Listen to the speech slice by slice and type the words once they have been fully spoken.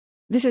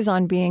This is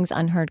On Being's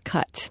Unheard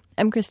Cuts.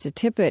 I'm Krista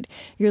Tippett.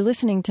 You're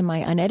listening to my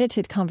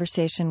unedited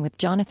conversation with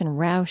Jonathan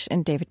Rauch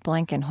and David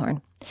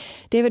Blankenhorn.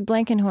 David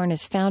Blankenhorn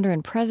is founder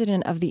and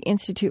president of the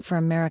Institute for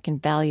American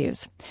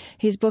Values.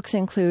 His books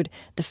include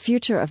The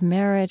Future of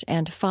Marriage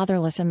and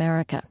Fatherless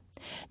America.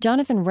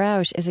 Jonathan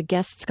Rauch is a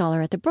guest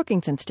scholar at the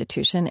Brookings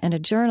Institution and a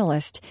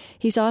journalist.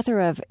 He's author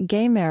of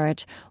Gay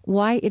Marriage,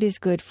 Why It Is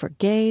Good for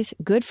Gays,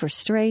 Good for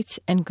Straights,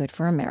 and Good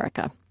for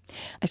America.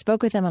 I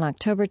spoke with them on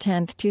October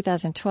 10th,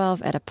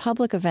 2012 at a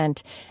public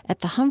event at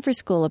the Humphrey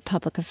School of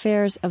Public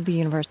Affairs of the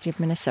University of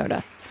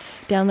Minnesota.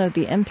 Download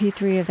the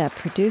MP3 of that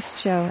produced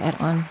show at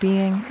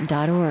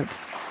onbeing.org.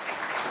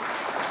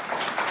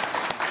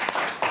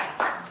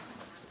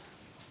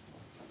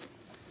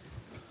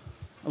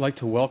 I'd like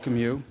to welcome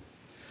you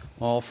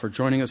all for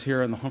joining us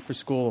here in the Humphrey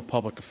School of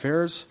Public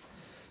Affairs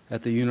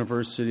at the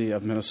University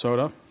of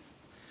Minnesota,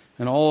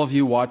 and all of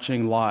you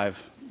watching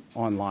live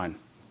online.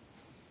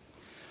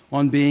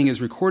 On Being is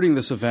recording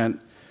this event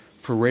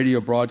for radio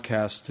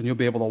broadcast, and you'll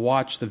be able to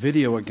watch the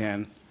video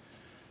again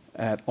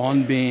at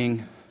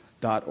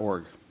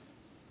onbeing.org.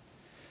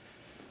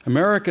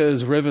 America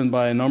is riven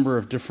by a number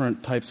of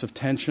different types of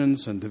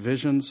tensions and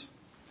divisions,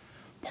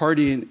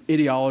 party and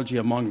ideology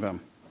among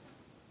them.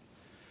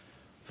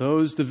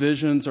 Those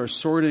divisions are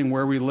sorting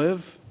where we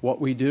live,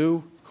 what we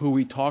do, who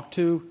we talk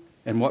to,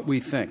 and what we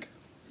think.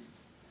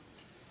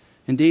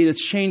 Indeed,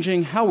 it's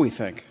changing how we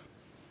think.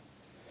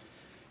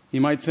 You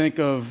might think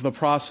of the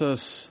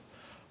process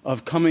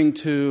of coming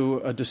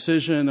to a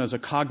decision as a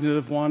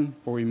cognitive one,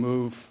 where we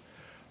move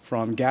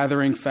from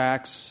gathering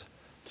facts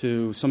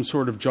to some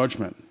sort of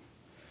judgment.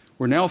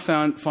 We're now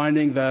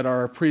finding that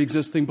our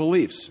pre-existing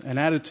beliefs and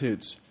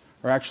attitudes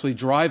are actually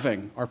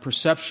driving our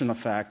perception of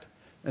fact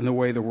and the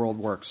way the world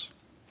works.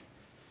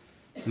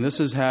 And this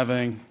is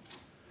having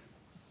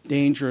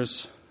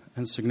dangerous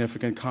and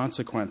significant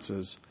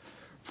consequences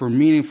for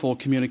meaningful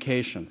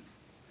communication.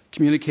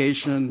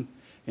 Communication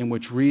in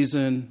which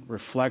reason,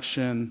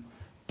 reflection,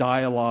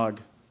 dialogue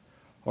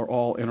are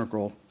all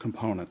integral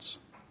components.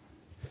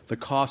 The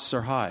costs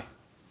are high.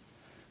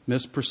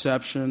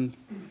 Misperception,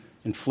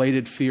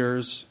 inflated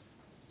fears,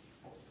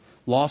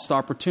 lost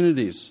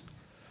opportunities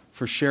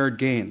for shared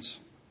gains,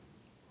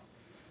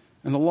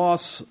 and the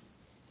loss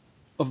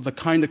of the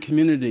kind of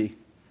community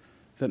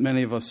that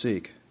many of us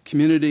seek.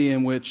 Community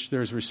in which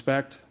there's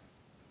respect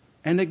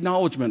and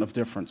acknowledgement of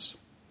difference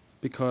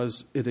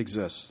because it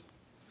exists.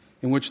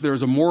 In which there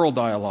is a moral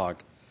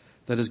dialogue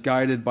that is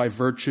guided by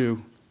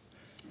virtue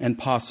and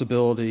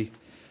possibility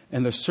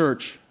and the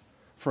search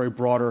for a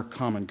broader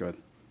common good.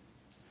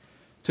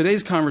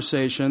 Today's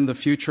conversation, The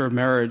Future of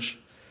Marriage,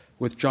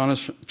 with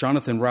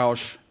Jonathan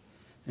Rauch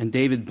and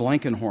David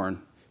Blankenhorn,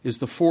 is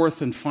the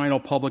fourth and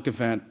final public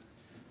event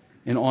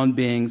in On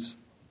Being's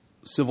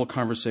Civil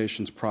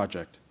Conversations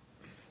project.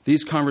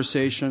 These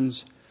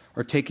conversations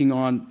are taking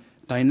on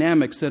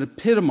dynamics that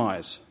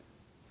epitomize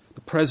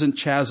the present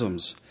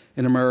chasms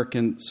in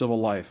American civil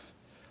life: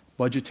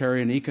 budgetary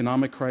and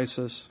economic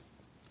crisis,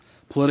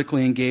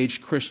 politically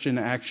engaged Christian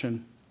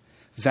action,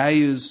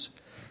 values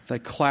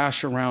that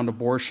clash around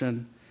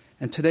abortion,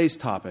 and today's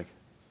topic,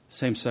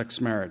 same-sex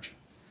marriage.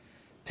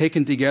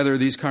 Taken together,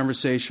 these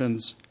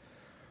conversations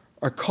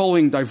are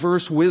culling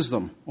diverse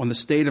wisdom on the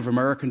state of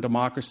American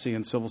democracy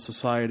and civil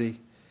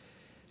society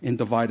in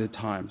divided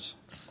times.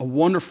 A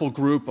wonderful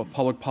group of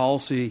public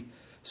policy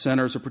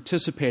centers are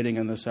participating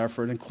in this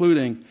effort,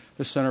 including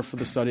the Center for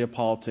the Study of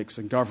Politics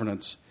and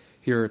Governance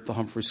here at the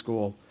Humphrey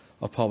School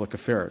of Public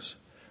Affairs.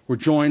 We're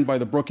joined by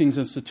the Brookings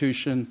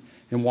Institution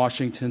in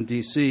Washington,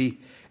 D.C.,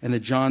 and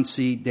the John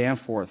C.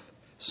 Danforth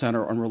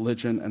Center on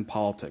Religion and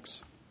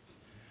Politics.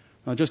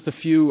 Now, just a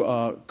few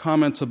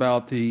comments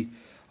about the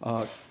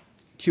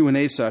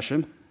Q&A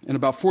session. In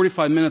about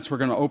 45 minutes, we're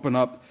going to open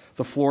up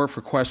the floor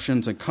for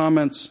questions and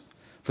comments.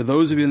 For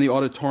those of you in the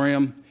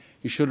auditorium,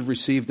 you should have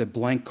received a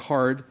blank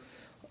card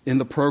in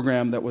the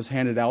program that was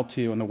handed out to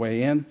you on the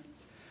way in.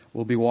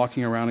 We'll be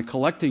walking around and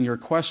collecting your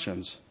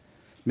questions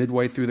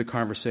midway through the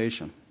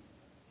conversation.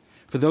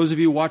 For those of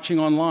you watching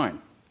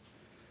online,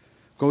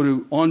 go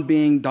to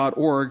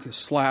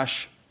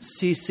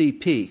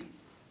onbeing.org/CCP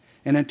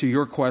and enter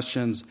your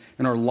questions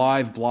in our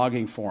live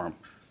blogging forum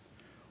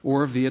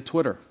or via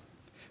Twitter.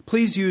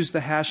 Please use the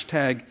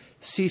hashtag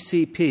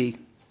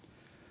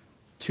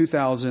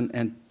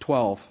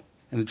CCP2012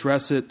 and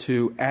address it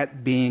to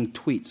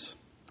 @BeingTweets.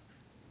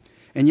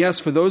 And yes,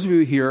 for those of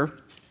you here,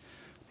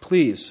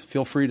 please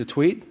feel free to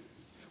tweet.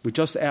 We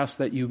just ask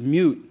that you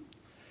mute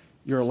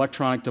your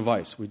electronic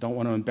device. We don't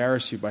want to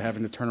embarrass you by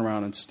having to turn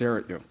around and stare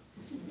at you.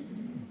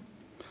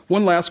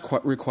 One last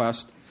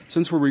request.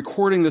 Since we're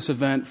recording this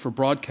event for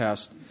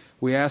broadcast,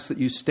 we ask that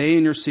you stay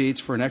in your seats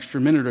for an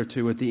extra minute or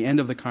two at the end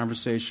of the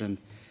conversation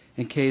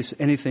in case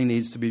anything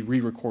needs to be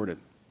re-recorded.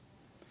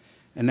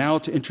 And now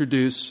to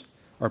introduce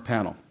our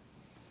panel.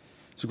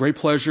 It's a great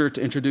pleasure to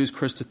introduce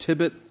Krista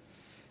Tippett,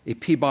 a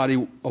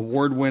Peabody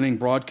Award-winning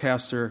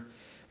broadcaster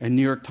and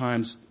New York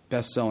Times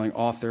best-selling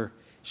author.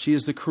 She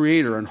is the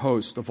creator and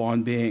host of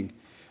On Being,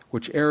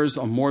 which airs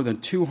on more than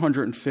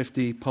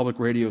 250 public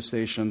radio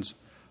stations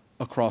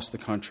across the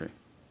country.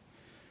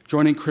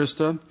 Joining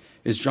Krista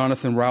is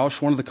Jonathan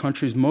Rauch, one of the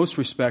country's most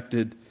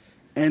respected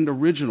and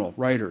original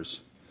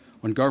writers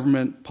on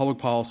government, public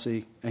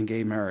policy, and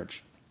gay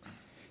marriage.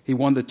 He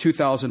won the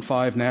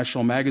 2005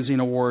 National Magazine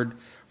Award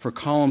for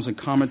columns and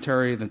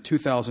commentary, the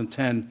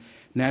 2010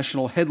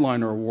 National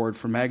Headliner Award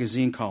for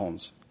magazine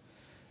columns.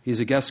 He's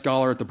a guest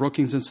scholar at the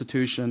Brookings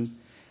Institution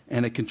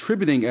and a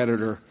contributing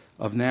editor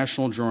of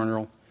National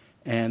Journal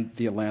and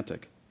The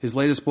Atlantic. His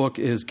latest book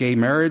is Gay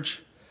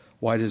Marriage,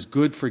 Why It Is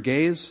Good for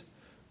Gays,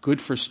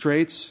 Good for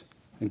Straights,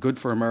 and Good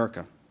for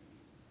America.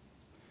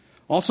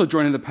 Also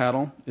joining the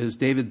panel is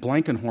David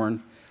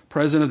Blankenhorn,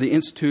 president of the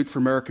Institute for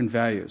American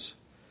Values.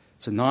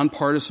 It's a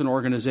nonpartisan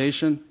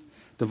organization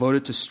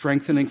devoted to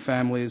strengthening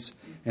families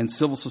and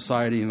civil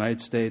society in the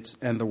United States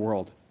and the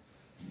world.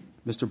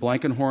 Mr.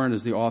 Blankenhorn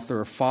is the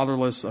author of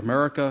Fatherless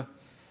America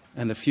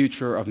and the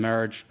Future of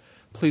Marriage.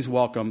 Please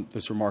welcome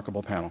this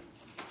remarkable panel.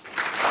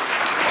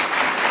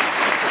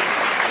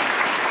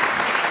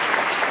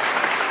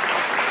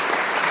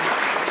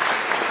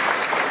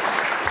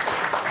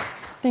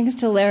 Thanks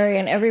to Larry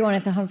and everyone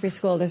at the Humphrey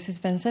School. This has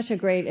been such a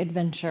great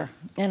adventure.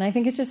 And I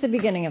think it's just the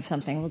beginning of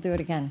something. We'll do it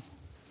again.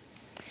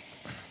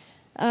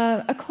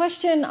 A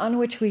question on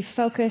which we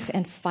focus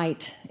and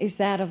fight is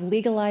that of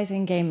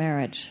legalizing gay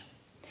marriage.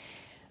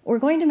 We're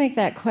going to make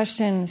that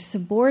question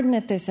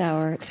subordinate this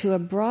hour to a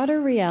broader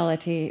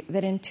reality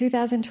that in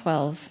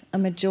 2012, a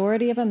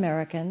majority of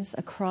Americans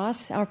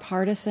across our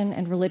partisan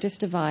and religious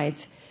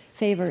divides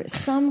favor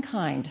some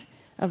kind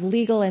of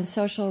legal and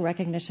social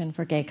recognition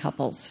for gay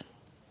couples.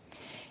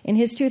 In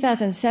his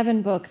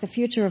 2007 book, The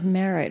Future of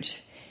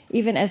Marriage,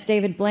 even as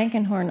David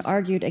Blankenhorn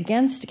argued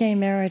against gay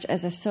marriage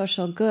as a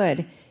social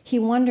good, he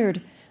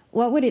wondered,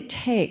 what would it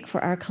take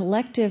for our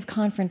collective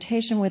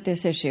confrontation with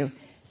this issue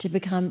to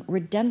become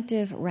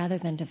redemptive rather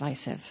than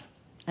divisive?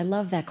 I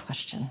love that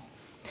question.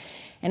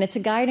 And it's a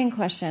guiding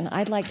question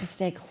I'd like to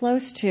stay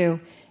close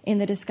to in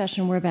the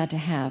discussion we're about to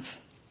have.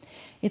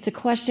 It's a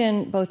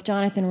question both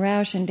Jonathan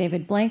Rauch and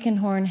David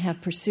Blankenhorn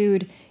have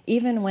pursued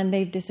even when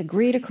they've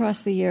disagreed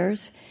across the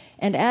years,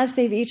 and as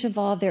they've each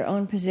evolved their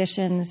own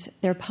positions,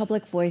 their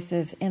public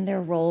voices, and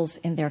their roles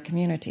in their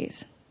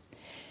communities.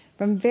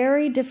 From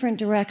very different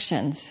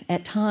directions,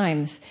 at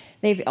times,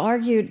 they've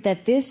argued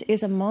that this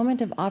is a moment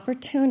of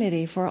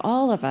opportunity for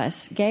all of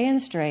us, gay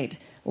and straight,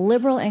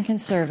 liberal and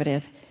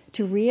conservative,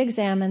 to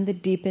re-examine the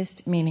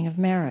deepest meaning of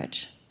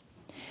marriage.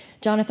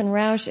 Jonathan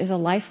Rauch is a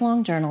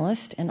lifelong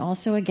journalist and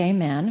also a gay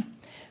man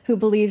who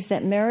believes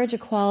that marriage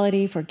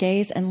equality for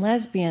gays and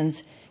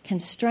lesbians can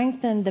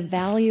strengthen the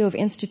value of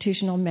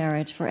institutional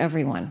marriage for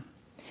everyone.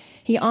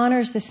 He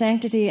honors the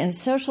sanctity and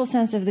social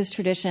sense of this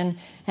tradition,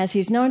 as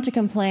he's known to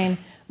complain,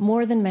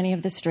 more than many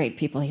of the straight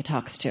people he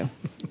talks to.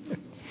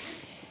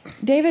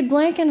 David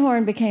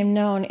Blankenhorn became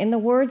known, in the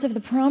words of the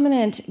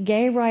prominent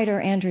gay writer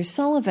Andrew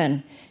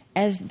Sullivan,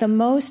 as the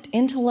most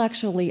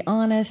intellectually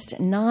honest,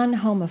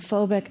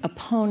 non-homophobic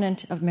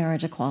opponent of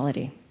marriage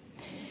equality.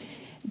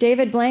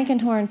 David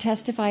Blankenhorn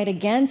testified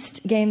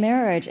against gay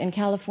marriage in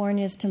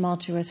California's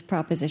tumultuous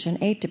Proposition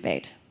 8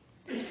 debate.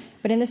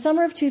 But in the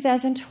summer of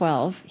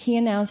 2012, he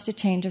announced a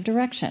change of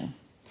direction.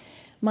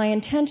 "My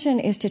intention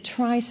is to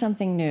try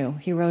something new,"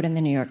 he wrote in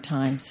the New York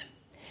Times.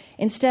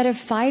 "Instead of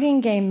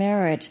fighting gay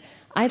marriage,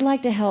 I'd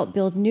like to help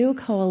build new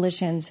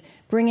coalitions,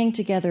 bringing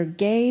together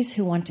gays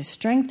who want to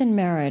strengthen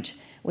marriage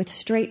with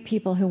straight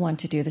people who want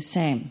to do the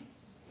same."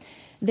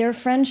 Their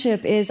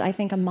friendship is, I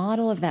think, a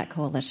model of that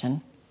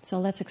coalition. So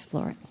let's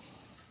explore it.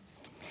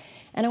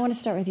 And I want to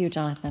start with you,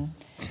 Jonathan.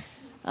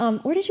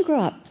 Where did you grow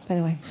up, by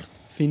the way?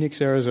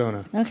 Phoenix,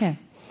 Arizona. Okay.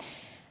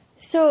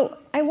 So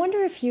I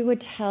wonder if you would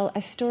tell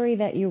a story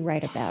that you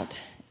write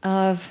about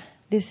of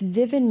this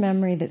vivid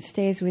memory that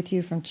stays with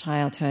you from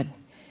childhood,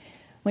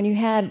 when you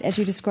had, as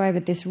you describe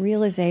it, this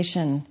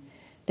realization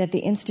that the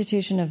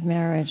institution of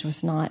marriage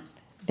was not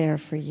there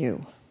for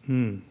you.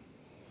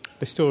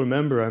 I still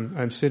remember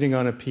I'm sitting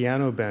on a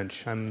piano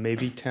bench. I'm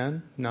maybe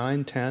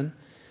 9, 10.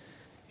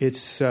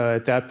 It's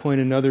at that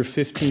point another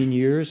 15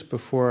 years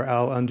before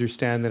I'll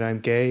understand that I'm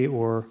gay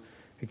or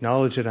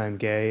acknowledge that I'm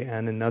gay,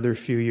 and another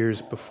few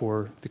years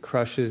before the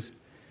crushes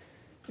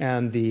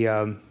and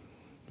the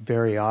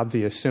very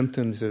obvious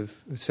symptoms of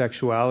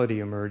sexuality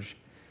emerge.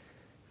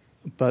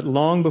 But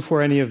long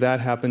before any of that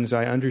happens,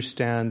 I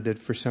understand that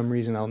for some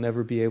reason I'll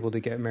never be able to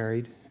get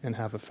married and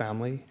have a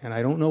family. And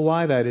I don't know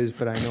why that is,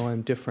 but I know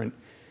I'm different.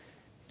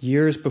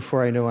 Years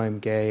before I know I'm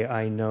gay,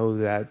 I know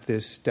that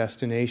this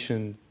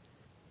destination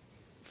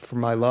for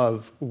my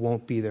love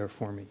won't be there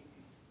for me.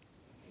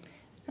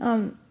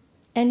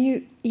 And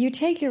you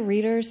take your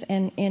readers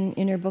in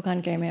your book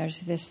on gay marriage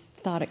to this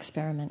thought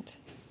experiment.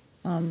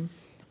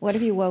 What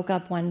if you woke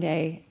up one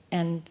day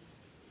and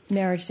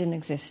marriage didn't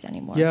exist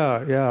anymore?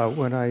 Yeah.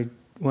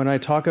 When I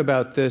talk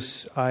about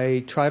this,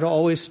 I try to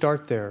always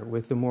start there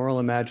with the moral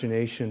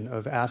imagination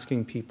of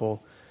asking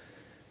people,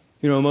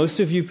 most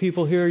of you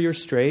people here, you're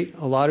straight.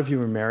 A lot of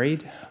you are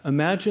married.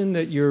 Imagine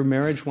that your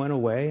marriage went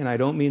away, and I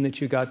don't mean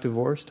that you got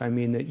divorced. I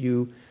mean that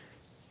you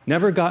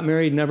never got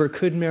married, never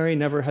could marry,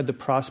 never had the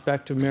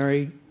prospect of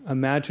marriage.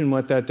 imagine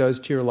what that does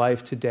to your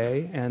life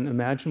today, and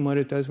imagine what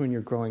it does when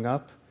you're growing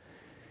up.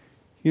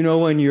 You know,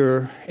 when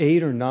you're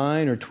 8 or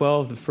 9 or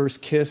 12, the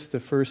first kiss, the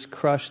first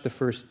crush, the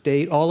first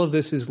date, all of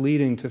this is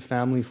leading to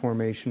family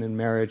formation and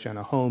marriage and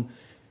a home,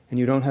 and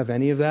you don't have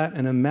any of that.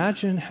 And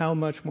imagine how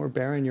much more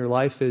barren your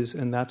life is,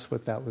 and that's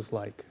what that was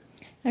like.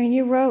 I mean,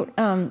 you wrote,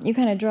 you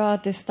kind of draw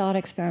out this thought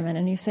experiment,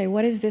 and you say,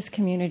 what is this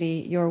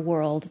community, your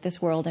world,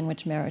 this world in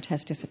which marriage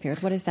has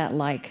disappeared? What is that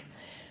like?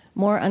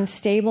 More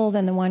unstable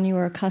than the one you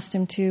were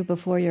accustomed to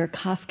before your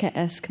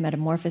Kafkaesque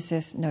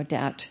metamorphosis, no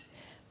doubt.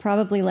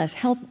 Probably less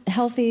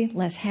healthy,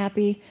 less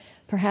happy,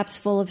 perhaps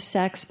full of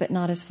sex, but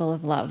not as full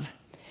of love.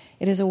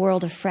 It is a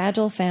world of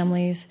fragile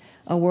families,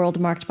 a world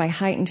marked by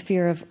heightened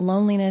fear of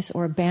loneliness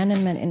or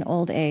abandonment in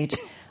old age,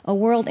 a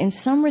world in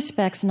some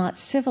respects not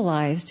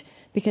civilized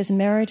because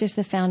marriage is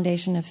the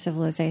foundation of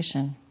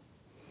civilization.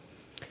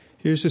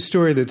 Here's a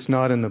story that's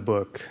not in the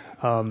book.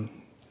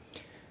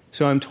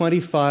 So I'm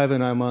 25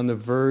 and I'm on the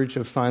verge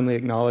of finally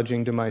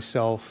acknowledging to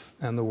myself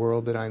and the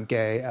world that I'm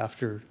gay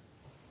after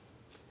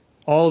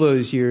all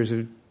those years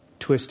of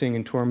twisting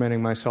and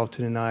tormenting myself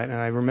to deny it. And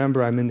I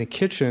remember I'm in the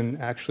kitchen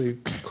actually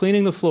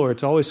cleaning the floor.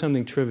 It's always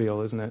something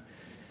trivial, isn't it?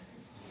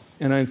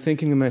 And I'm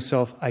thinking to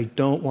myself, I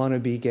don't want to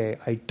be gay.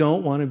 I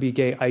don't want to be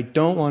gay. I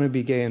don't want to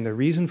be gay. And the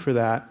reason for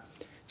that,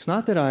 it's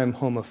not that I'm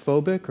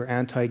homophobic or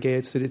anti-gay.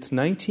 It's that it's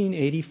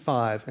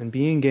 1985 and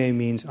being gay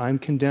means I'm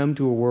condemned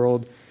to a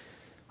world,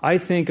 I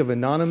think, of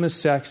anonymous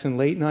sex and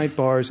late night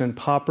bars and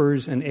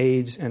poppers and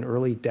AIDS and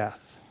early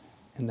death.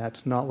 And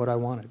that's not what I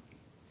wanted.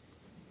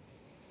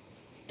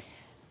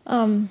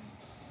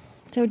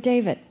 So,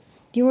 David,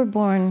 you were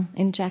born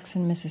in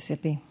Jackson,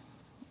 Mississippi.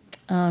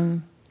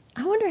 I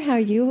wonder how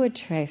you would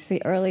trace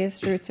the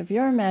earliest roots of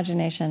your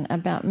imagination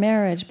about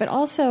marriage, but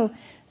also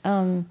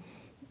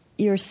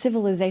your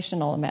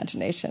civilizational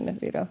imagination,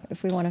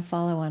 if we want to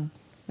follow on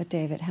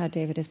how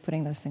David is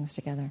putting those things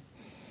together.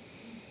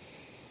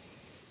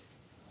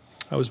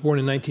 I was born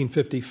in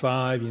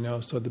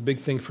 1955, so the big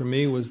thing for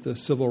me was the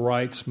civil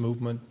rights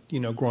movement,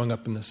 growing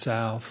up in the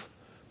South.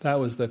 That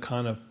was the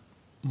kind of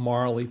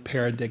morally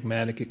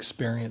paradigmatic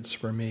experience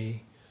for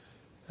me.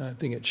 I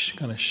think it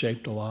kind of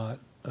shaped a lot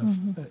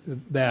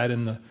of that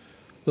in the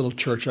little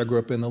church I grew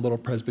up in, the little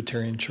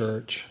Presbyterian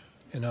church.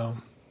 I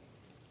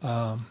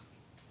don't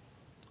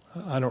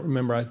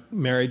remember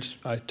marriage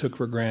I took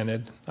for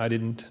granted. I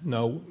don't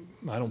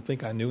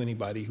think I knew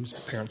anybody whose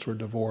parents were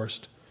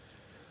divorced.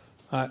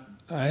 I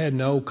had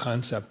no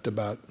concept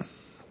about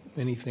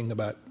anything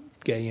about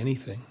gay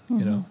anything,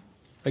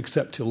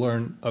 except to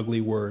learn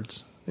ugly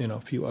words. A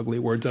few ugly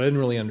words that I didn't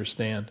really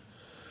understand.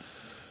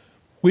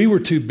 We were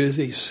too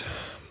busy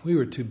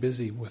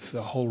with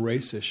the whole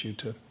race issue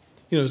to,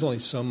 there's only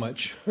so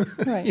much,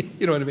 right.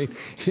 You know what I mean,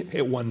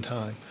 at one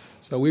time.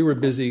 So we were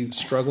busy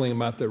struggling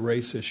about the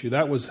race issue.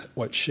 That was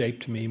what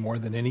shaped me more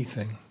than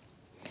anything.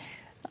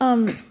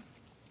 And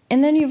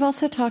then you've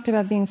also talked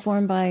about being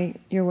formed by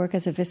your work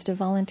as a Vista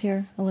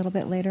volunteer a little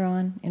bit later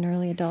on in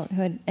early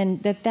adulthood,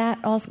 and that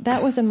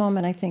was a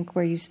moment, I think,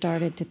 where you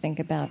started to think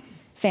about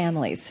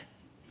families.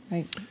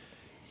 Right.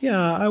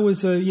 Yeah, I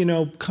was,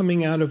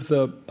 coming out of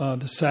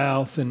the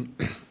South and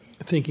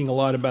thinking a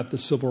lot about the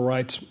civil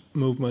rights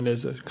movement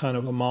as a kind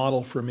of a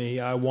model for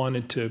me. I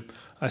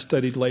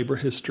studied labor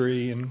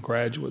history in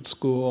graduate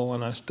school,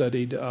 and I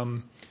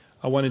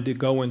wanted to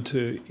go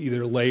into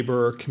either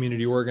labor or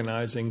community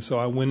organizing. So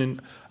I went in,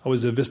 I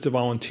was a Vista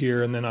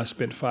volunteer, and then I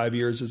spent 5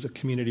 years as a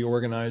community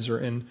organizer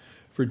in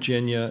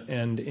Virginia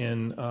and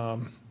in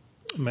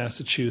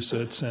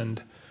Massachusetts.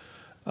 And,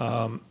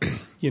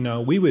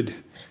 we would...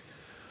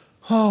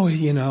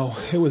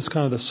 it was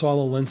kind of the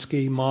Saul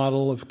Alinsky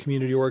model of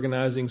community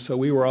organizing. So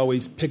we were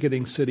always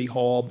picketing City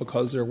Hall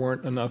because there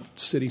weren't enough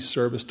city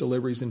service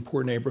deliveries in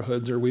poor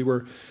neighborhoods, or we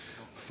were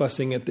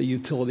fussing at the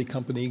utility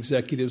company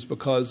executives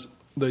because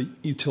the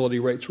utility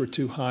rates were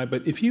too high.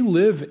 But if you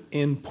live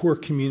in poor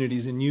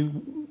communities and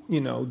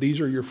these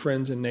are your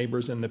friends and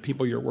neighbors and the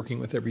people you're working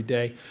with every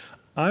day,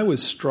 I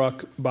was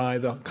struck by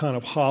the kind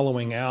of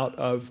hollowing out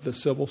of the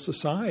civil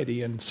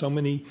society and so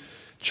many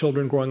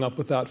children growing up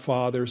without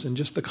fathers, and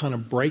just the kind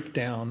of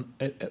breakdown,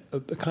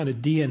 the kind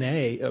of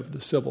DNA of the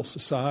civil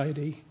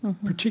society,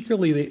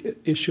 particularly the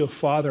issue of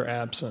father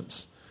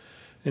absence.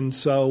 And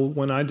so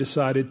when I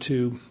decided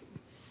to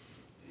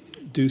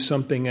do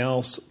something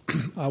else,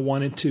 I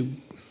wanted to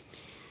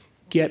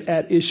get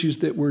at issues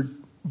that were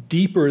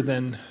deeper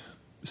than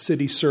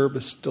city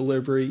service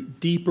delivery,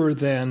 deeper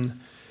than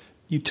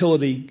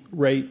utility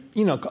rate.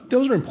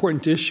 Those are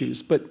important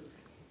issues, but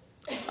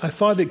I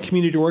thought that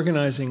community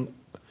organizing,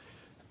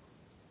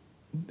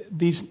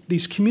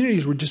 these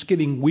communities were just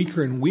getting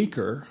weaker and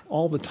weaker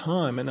all the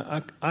time, and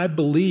I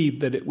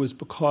believe that it was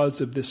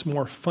because of this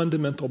more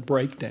fundamental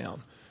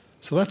breakdown.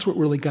 So that's what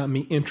really got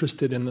me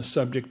interested in the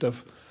subject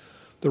of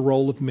the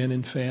role of men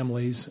in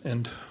families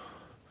and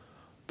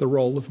the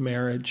role of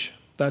marriage.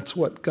 That's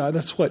what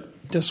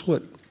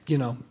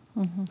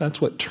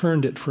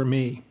turned it for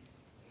me.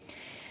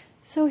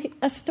 So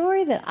a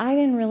story that I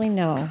didn't really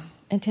know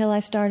until I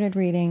started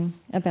reading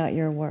about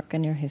your work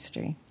and your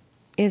history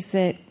is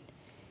that,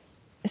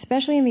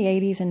 especially in the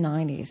 80s and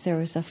 90s, there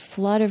was a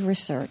flood of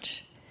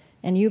research,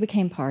 and you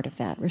became part of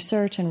that,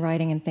 research and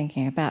writing and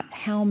thinking about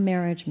how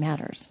marriage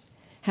matters,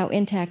 how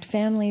intact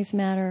families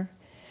matter.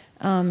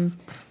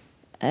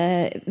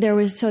 There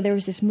was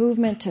this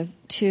movement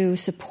to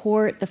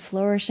support the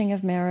flourishing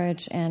of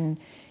marriage and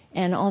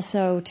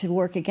also to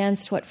work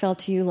against what felt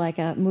to you like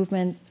a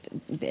movement,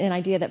 an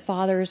idea that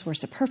fathers were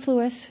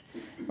superfluous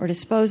or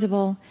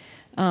disposable.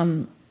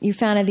 You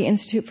founded the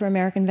Institute for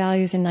American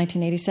Values in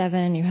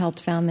 1987. You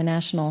helped found the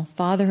National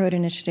Fatherhood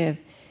Initiative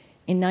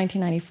in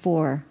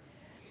 1994.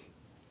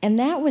 And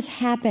that was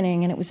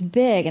happening, and it was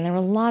big, and there were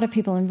a lot of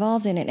people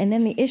involved in it. And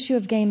then the issue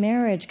of gay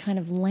marriage kind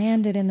of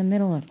landed in the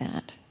middle of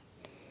that.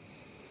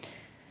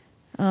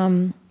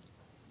 And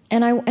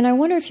I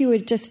wonder if you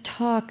would just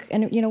talk,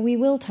 and we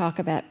will talk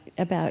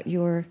about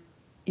your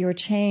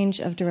change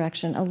of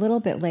direction a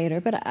little bit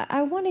later. But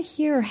I want to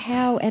hear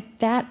how, at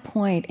that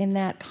point in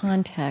that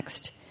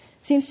context,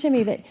 it seems to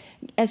me that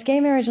as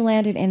gay marriage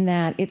landed in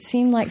that, it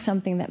seemed like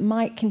something that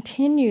might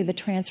continue the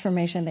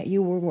transformation that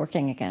you were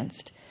working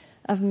against,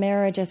 of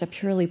marriage as a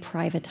purely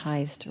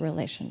privatized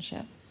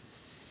relationship.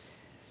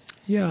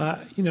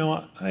 Yeah,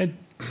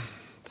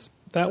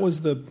 that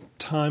was the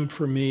time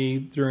for me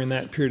during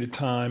that period of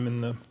time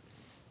in the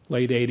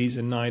late 80s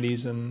and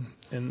 90s, and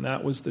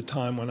that was the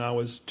time when I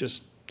was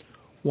just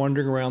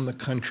wandering around the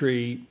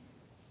country,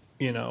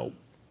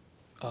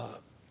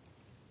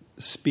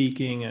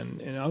 speaking,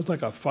 and I was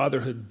like a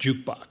fatherhood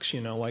jukebox,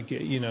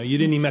 you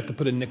didn't even have to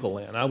put a nickel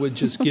in. I would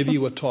just give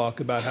you a talk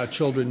about how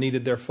children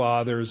needed their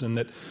fathers and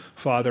that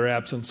father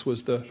absence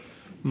was the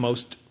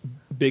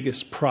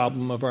biggest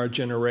problem of our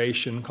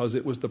generation because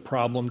it was the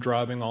problem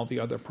driving all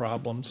the other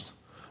problems.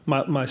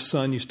 My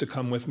son used to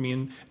come with me,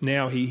 and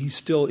now he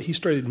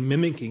started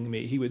mimicking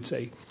me. He would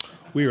say,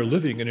 "We are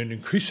living in an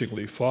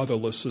increasingly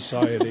fatherless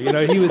society."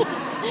 He would,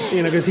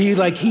 because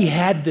he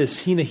had this.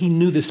 He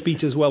knew the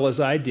speech as well as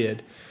I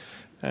did.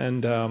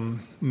 And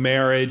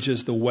marriage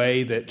is the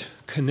way that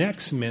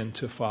connects men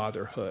to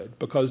fatherhood.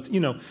 Because,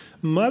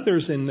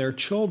 mothers and their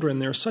children,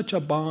 there's such a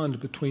bond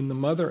between the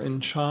mother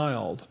and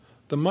child.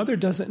 The mother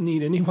doesn't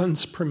need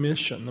anyone's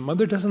permission. The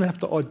mother doesn't have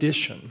to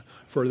audition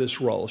for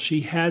this role.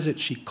 She has it.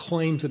 She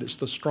claims that it's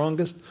the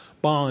strongest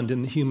bond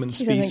in the human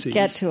species. She doesn't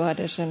get to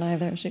audition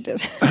either. She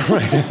just...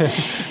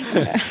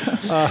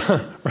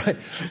 Right.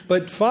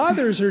 But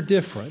fathers are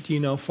different.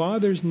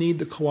 Fathers need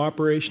the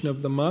cooperation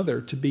of the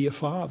mother to be a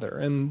father.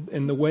 And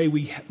the way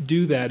we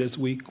do that is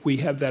we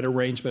have that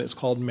arrangement. It's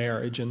called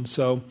marriage. And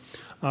so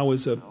I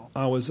was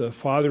a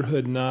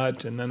fatherhood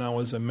nut, and then I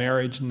was a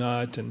marriage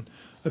nut, and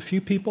a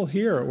few people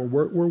here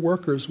were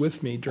workers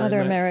with me during other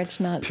that marriage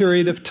nuts.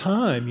 Period of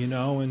time,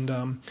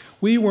 and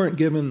we weren't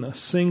given a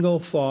single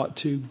thought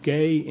to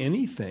gay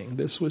anything.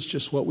 This was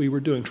just what we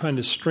were doing, trying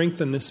to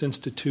strengthen this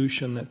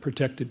institution that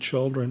protected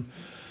children.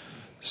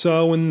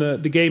 So when the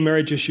gay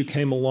marriage issue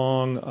came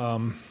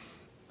along,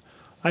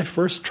 I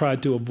first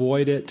tried to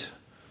avoid it,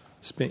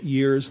 spent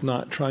years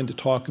not trying to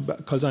talk about,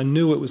 because I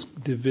knew it was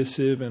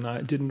divisive and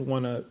I didn't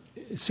want to,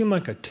 it seemed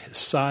like a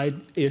side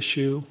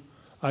issue.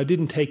 I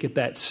didn't take it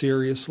that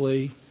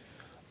seriously.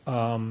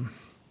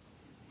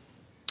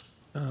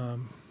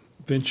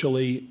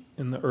 Eventually,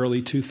 in the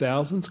early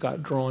 2000s,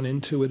 got drawn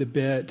into it a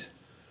bit.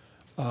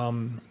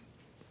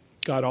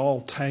 Got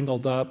all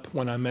tangled up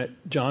when I met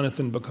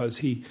Jonathan because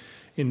he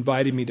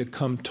invited me to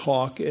come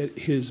talk at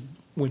his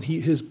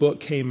book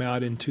came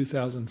out in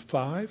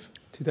 2005.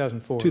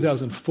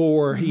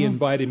 2004, he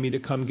invited me to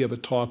come give a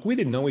talk. We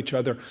didn't know each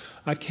other.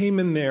 I came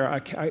in there. I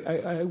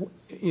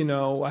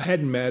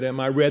hadn't met him.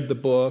 I read the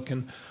book,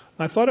 and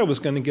I thought I was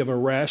going to give a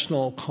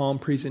rational, calm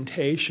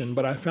presentation,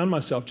 but I found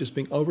myself just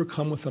being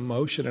overcome with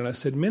emotion, and I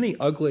said many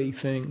ugly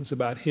things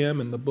about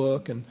him and the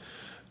book, and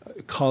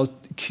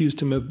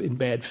accused him of in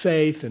bad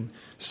faith, and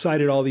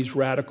cited all these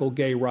radical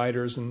gay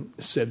writers, and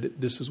said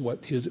that this is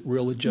what his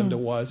real agenda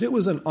was. It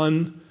was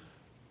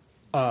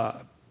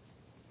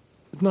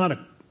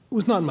it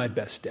was not my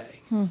best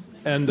day.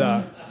 And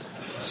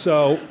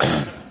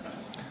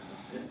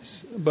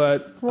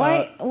but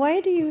why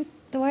do you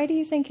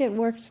think it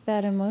worked,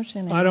 that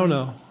emotion? I don't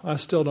know. I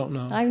still don't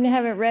know. I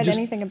haven't read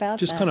anything about that.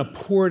 Just kind of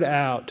poured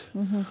out.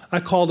 I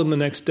called him the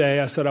next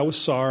day. I said I was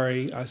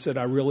sorry. I said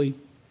I really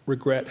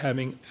regret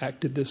having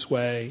acted this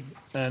way.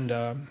 And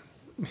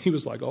he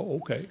was like,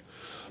 "Oh, okay."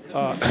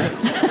 I've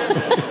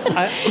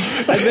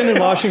been in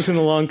Washington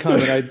a long time,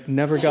 and I'd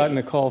never gotten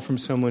a call from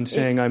someone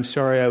saying, "I'm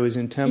sorry, I was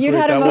intemperate." You'd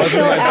had that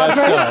emotional wasn't my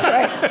outbursts,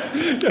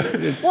 best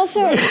right? Well,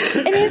 so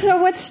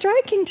what's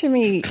striking to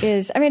me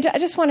is, I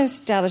just want to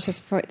establish this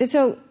before.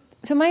 So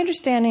my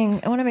understanding,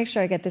 I want to make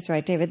sure I get this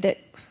right, David, that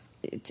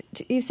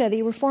you said that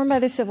you were formed by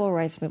the civil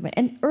rights movement,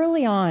 and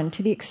early on,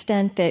 to the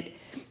extent that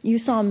you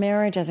saw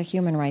marriage as a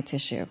human rights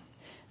issue.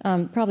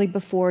 Probably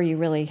before you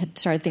really had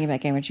started thinking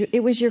about gay marriage,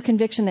 it was your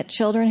conviction that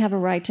children have a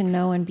right to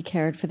know and be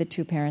cared for the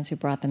two parents who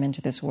brought them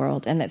into this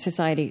world, and that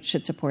society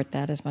should support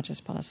that as much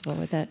as possible.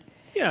 With that,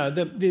 yeah.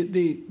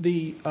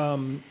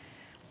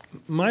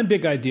 my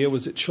big idea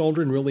was that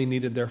children really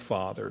needed their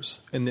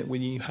fathers, and that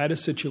when you had a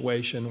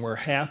situation where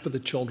half of the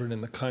children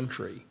in the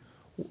country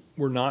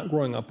were not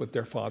growing up with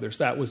their fathers,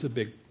 that was a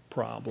big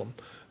problem.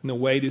 And the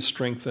way to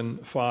strengthen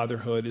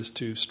fatherhood is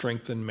to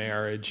strengthen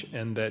marriage,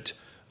 and that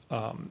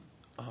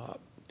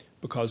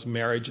because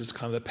marriage is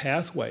kind of the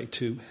pathway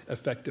to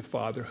effective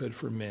fatherhood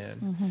for men.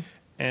 Mm-hmm.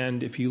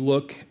 And if you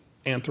look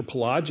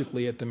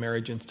anthropologically at the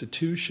marriage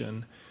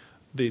institution,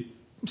 the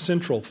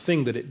central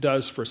thing that it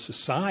does for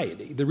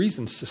society, the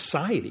reason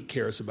society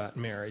cares about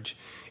marriage,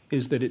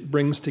 is that it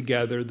brings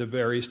together the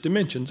various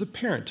dimensions of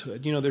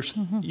parenthood. You know,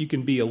 you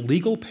can be a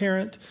legal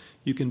parent,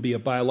 you can be a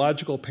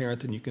biological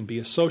parent, and you can be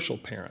a social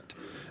parent.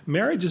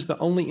 Marriage is the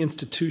only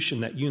institution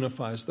that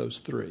unifies those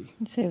three.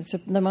 You say it's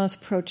the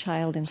most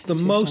pro-child institution.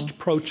 It's the most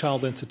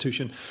pro-child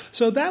institution.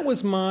 So that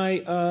was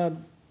my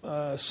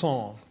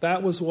song.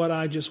 That was what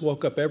I just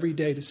woke up every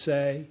day to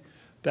say.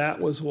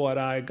 That was what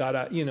I got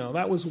out,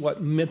 that was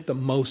what meant the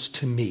most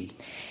to me.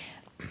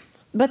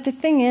 But the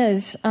thing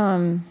is,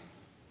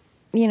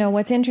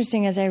 what's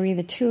interesting as I read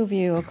the two of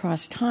you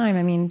across time,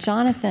 I mean,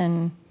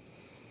 Jonathan,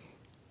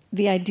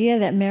 the idea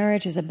that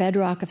marriage is a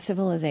bedrock of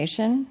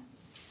civilization,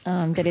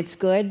 that it's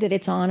good, that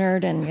it's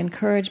honored and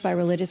encouraged by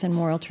religious and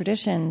moral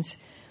traditions,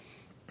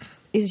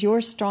 is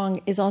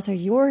also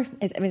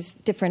it's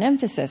different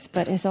emphasis,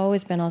 but has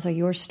always been also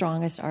your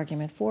strongest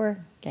argument for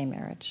gay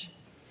marriage.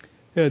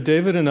 Yeah,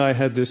 David and I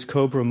had this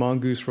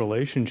cobra-mongoose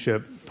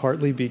relationship,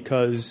 partly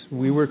because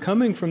we were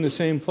coming from the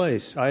same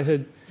place. I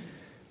had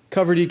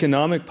covered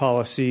economic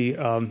policy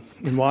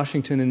in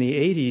Washington in the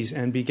 80s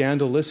and began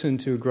to listen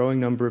to a growing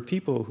number of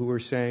people who were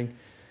saying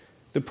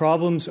the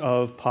problems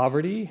of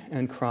poverty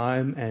and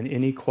crime and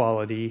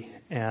inequality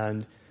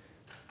and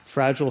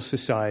fragile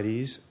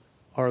societies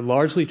are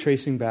largely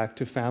tracing back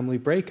to family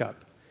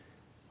breakup.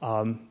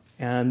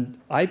 And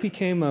I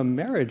became a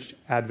marriage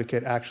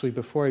advocate, actually,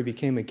 before I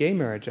became a gay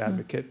marriage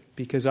advocate,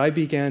 because I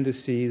began to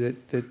see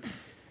that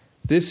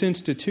this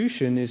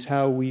institution is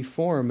how we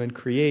form and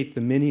create the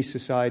mini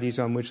societies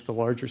on which the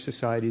larger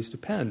societies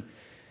depend.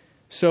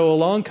 So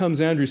along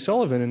comes Andrew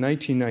Sullivan in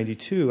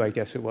 1992, I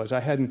guess it was.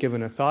 I hadn't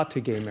given a thought to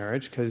gay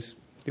marriage because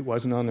it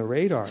wasn't on the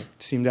radar. It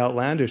seemed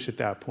outlandish at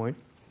that point.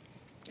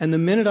 And the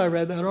minute I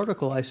read that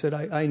article, I said,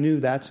 I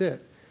knew that's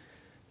it.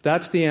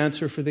 That's the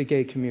answer for the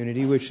gay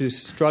community, which is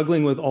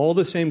struggling with all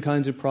the same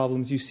kinds of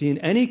problems you see in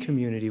any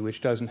community which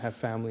doesn't have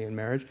family and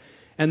marriage.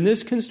 And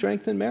this can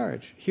strengthen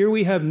marriage. Here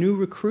we have new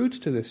recruits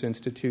to this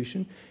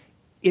institution.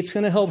 It's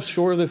going to help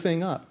shore the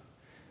thing up.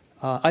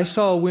 I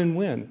saw a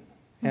win-win,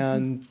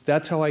 and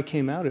that's how I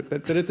came out of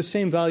it. But at the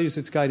same values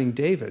that's guiding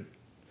David.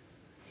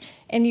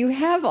 And you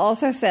have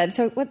also said,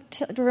 so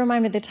to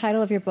remind me the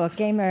title of your book,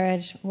 Gay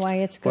Marriage, Why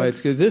It's Good. Why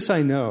It's Good. This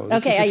I know.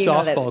 This is a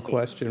softball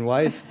question.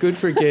 Why it's good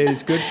for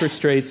gays, good for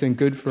straights, and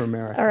good for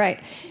America. All right.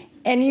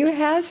 And you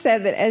have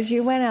said that as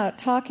you went out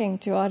talking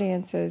to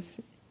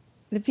audiences,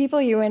 the people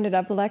you ended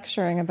up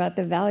lecturing about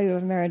the value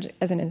of marriage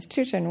as an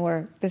institution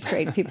were the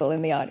straight people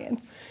in the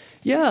audience.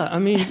 Yeah, I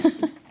mean,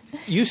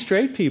 you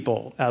straight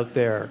people out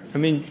there, I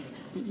mean,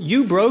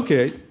 you broke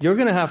it. You're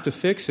going to have to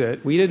fix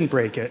it. We didn't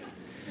break it.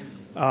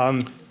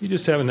 You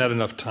just haven't had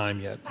enough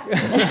time yet.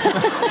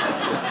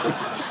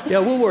 Yeah,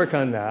 we'll work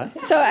on that.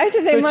 So I have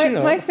to say,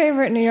 my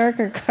favorite New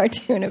Yorker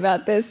cartoon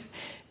about this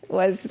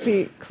was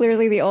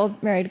clearly the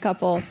old married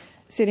couple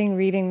sitting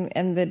reading,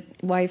 and the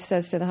wife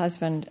says to the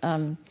husband,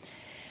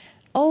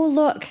 "Oh,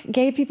 look,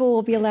 gay people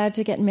will be allowed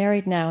to get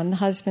married now." And the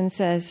husband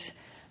says,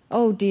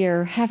 "Oh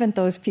dear, haven't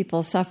those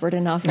people suffered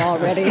enough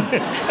already?"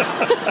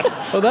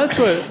 Well, that's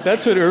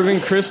what Irving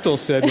Kristol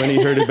said when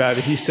he heard about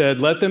it. He said,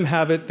 "Let them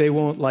have it; they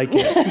won't like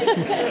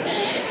it."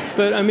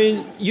 But, I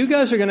mean, you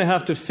guys are going to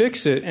have to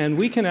fix it, and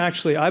we can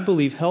actually, I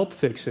believe, help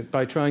fix it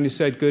by trying to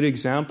set good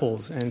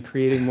examples and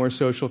creating more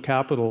social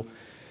capital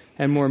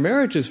and more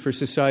marriages for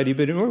society.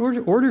 But in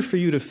order for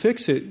you to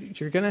fix it,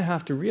 you're going to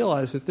have to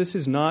realize that this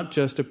is not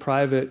just a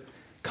private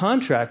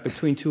contract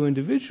between two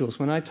individuals.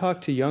 When I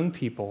talk to young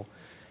people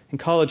in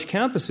college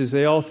campuses,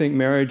 they all think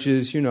marriage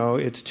is,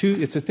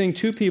 it's a thing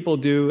two people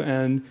do,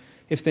 and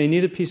if they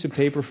need a piece of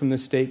paper from the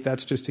state,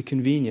 that's just a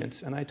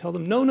convenience. And I tell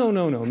them, no.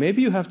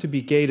 Maybe you have to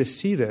be gay to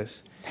see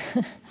this,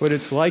 what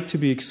it's like to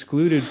be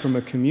excluded from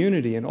a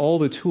community and all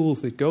the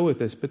tools that go with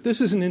this. But this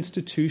is an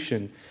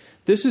institution.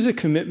 This is a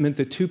commitment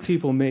that two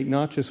people make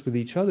not just with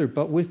each other,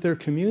 but with their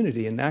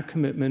community. And that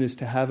commitment is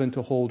to have and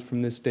to hold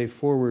from this day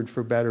forward,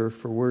 for better,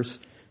 for worse,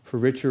 for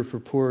richer, for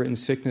poorer, in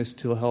sickness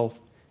till health,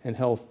 and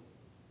health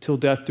till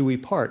death do we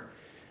part.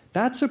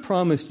 That's a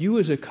promise you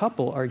as a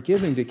couple are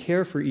giving to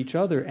care for each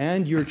other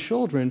and your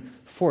children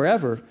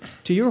forever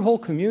to your whole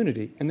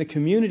community. And the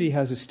community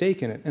has a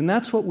stake in it. And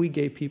that's what we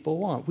gay people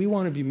want. We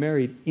want to be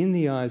married in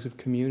the eyes of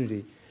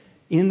community,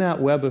 in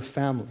that web of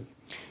family.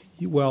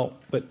 Well,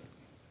 but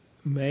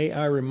may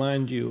I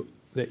remind you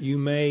that you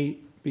may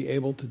be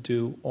able to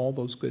do all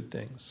those good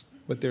things,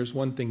 but there's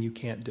one thing you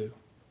can't do.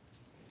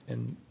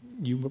 And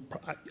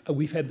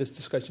we've had this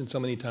discussion so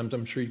many times,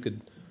 I'm sure you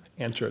could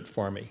answer it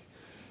for me.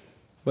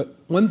 But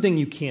one thing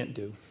you can't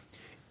do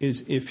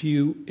is if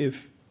you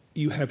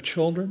have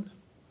children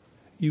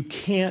You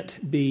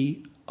can't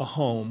be a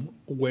home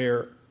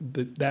where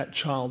that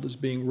child is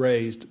being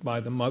raised by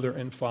the mother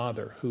and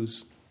father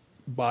whose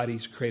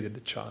bodies created the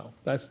child.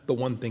 That's the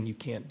one thing you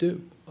can't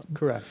do.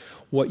 Correct.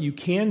 What you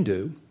can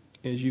do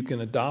is you can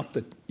adopt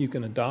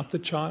the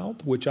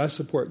child, which I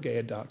support gay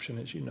adoption,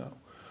 as you know,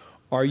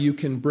 or you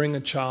can bring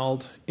a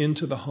child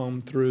into the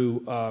home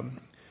through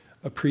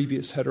a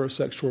previous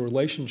heterosexual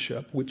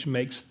relationship, which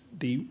makes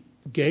the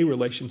gay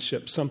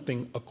relationship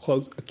something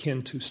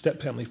akin to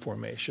stepfamily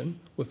formation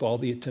with all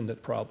the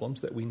attendant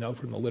problems that we know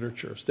from the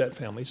literature of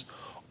stepfamilies,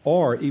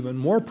 or even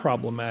more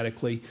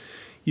problematically,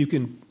 you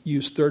can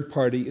use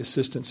third-party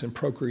assistance in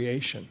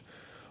procreation,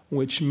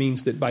 which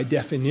means that by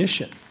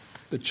definition,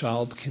 the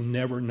child can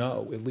never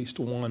know at least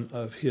one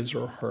of his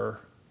or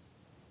her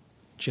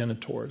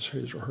genitors,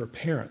 his or her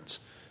parents.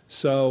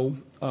 So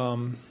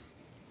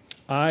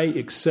I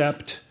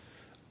accept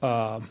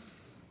all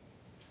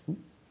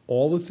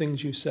the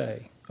things you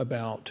say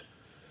about,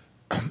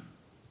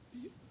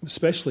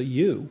 especially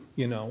you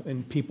know,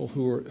 and people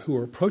who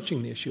are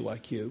approaching the issue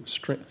like you.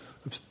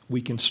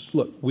 We can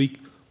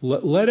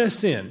let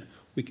us in.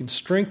 We can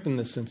strengthen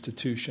this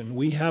institution.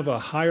 We have a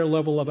higher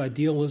level of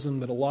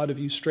idealism than a lot of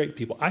you straight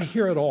people. I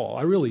hear it all.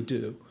 I really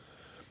do.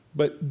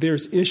 But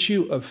there's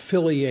issue of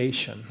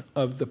filiation,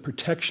 of the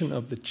protection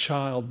of the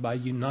child by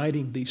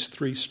uniting these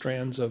three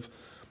strands of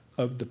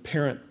the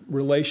parent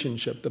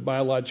relationship, the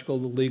biological,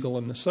 the legal,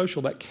 and the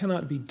social. That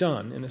cannot be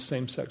done in a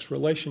same-sex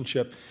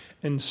relationship.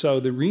 And so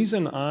the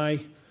reason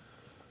I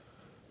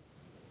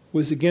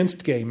was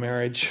against gay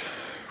marriage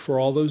for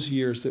all those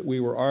years that we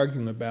were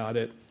arguing about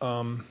it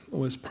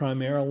was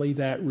primarily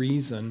that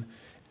reason.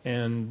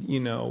 And,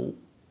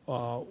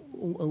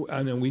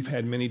 I know we've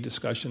had many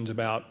discussions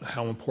about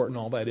how important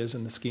all that is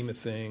in the scheme of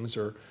things,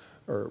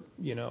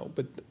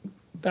 but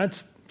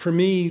that's, for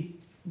me,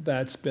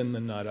 that's been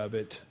the nut of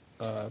it.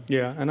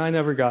 Yeah, and I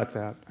never got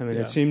that. I mean,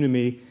 It seemed to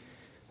me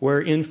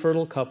we're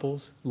infertile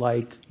couples,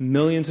 like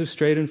millions of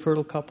straight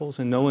infertile couples,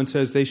 and no one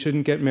says they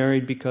shouldn't get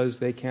married because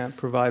they can't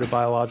provide a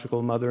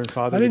biological mother and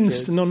father. I didn't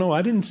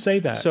say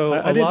that. So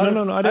I didn't want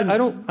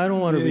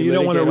to. You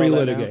don't want to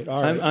relitigate.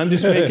 All right. I'm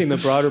just making the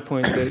broader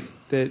point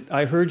that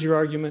I heard your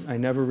argument. I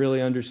never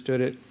really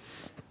understood it.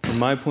 From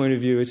my point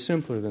of view, it's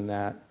simpler than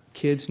that.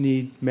 Kids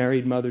need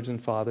married mothers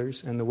and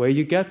fathers, and the way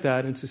you get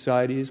that in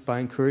society is by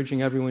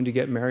encouraging everyone to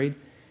get married.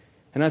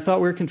 And I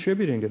thought we were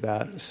contributing to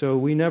that. So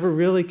we never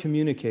really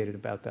communicated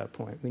about that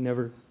point. I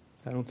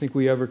don't think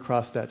we ever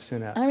crossed that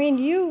synapse. I mean,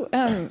 you,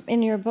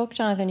 in your book,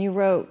 Jonathan,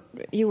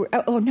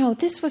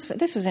 this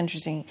was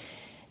interesting.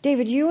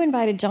 David, you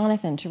invited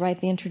Jonathan to write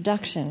the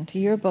introduction to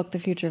your book, The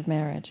Future of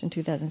Marriage, in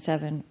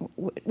 2007,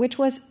 which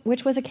was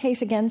a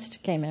case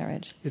against gay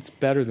marriage. It's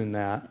better than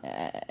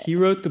that. He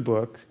wrote the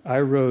book.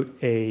 I wrote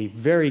a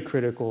very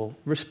critical,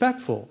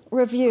 respectful,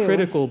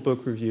 critical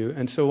book review.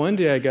 And so one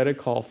day I got a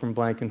call from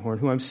Blankenhorn,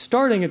 who I'm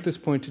starting at this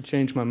point to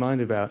change my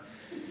mind about,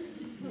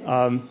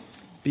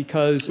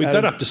 because we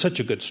got off to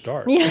such a good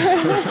start.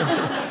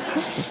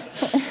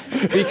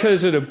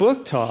 Because at a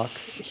book talk,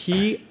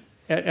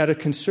 at a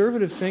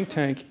conservative think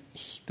tank,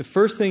 the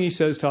first thing he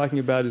says talking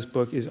about his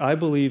book is, I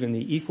believe in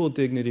the equal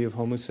dignity of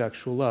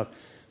homosexual love.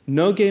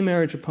 No gay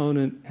marriage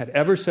opponent had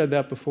ever said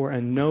that before,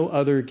 and no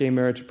other gay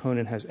marriage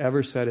opponent has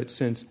ever said it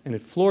since, and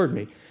it floored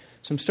me.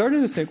 So I'm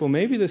starting to think, well,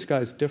 maybe this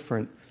guy's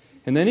different.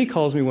 And then he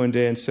calls me one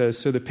day and says,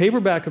 so the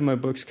paperback of my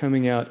book's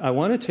coming out. I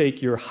want to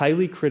take your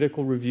highly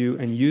critical review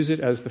and use it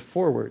as the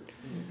foreword.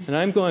 And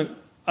I'm going,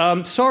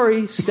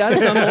 sorry,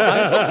 static on the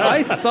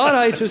I thought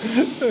I just...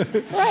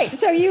 Right,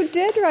 so you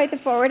did write the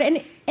foreword,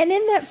 and in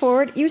that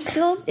foreword,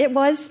 it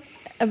was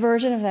a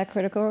version of that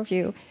critical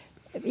review.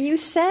 You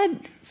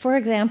said, for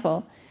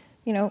example,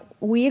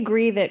 we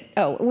agree that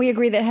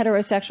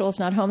heterosexuals,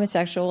 not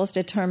homosexuals,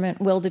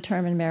 will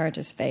determine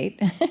marriage's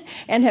fate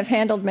and have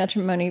handled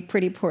matrimony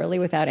pretty poorly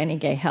without any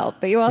gay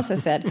help. But you also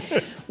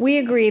said, we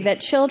agree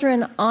that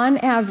children on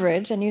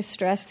average, and you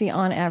stress the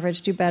on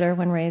average, do better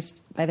when raised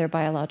by their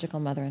biological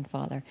mother and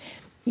father.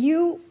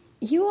 You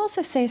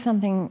also say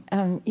something,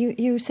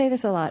 you say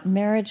this a lot,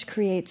 marriage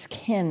creates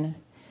kin.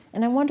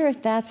 And I wonder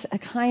if that's a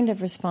kind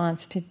of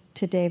response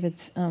to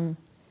David's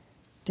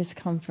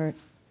discomfort.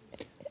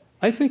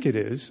 I think it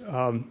is.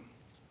 I'm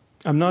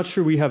not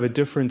sure we have a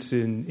difference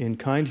in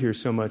kind here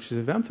so much as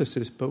of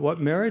emphasis, but what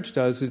marriage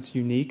does, it's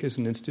unique as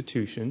an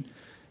institution.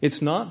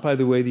 It's not, by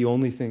the way, the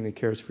only thing that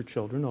cares for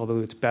children, although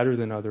it's better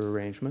than other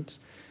arrangements.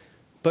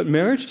 But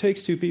marriage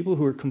takes two people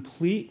who are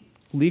complete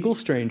legal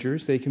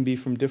strangers. They can be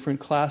from different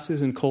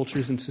classes and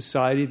cultures in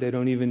society. They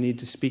don't even need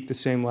to speak the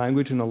same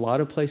language. In a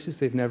lot of places,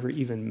 they've never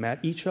even met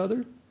each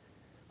other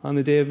on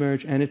the day of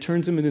marriage, and it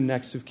turns them into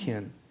next of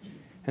kin.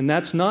 And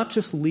that's not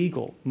just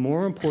legal.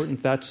 More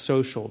important, that's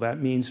social. That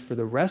means for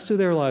the rest of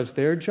their lives,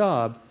 their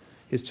job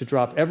is to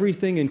drop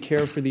everything and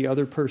care for the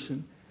other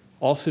person.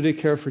 Also to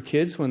care for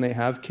kids when they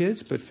have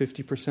kids, but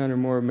 50% or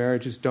more of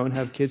marriages don't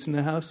have kids in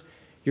the house.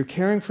 You're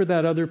caring for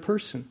that other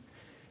person.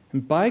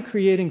 And by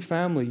creating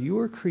family, you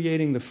are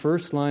creating the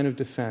first line of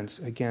defense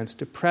against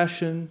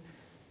depression,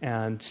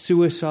 and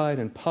suicide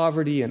and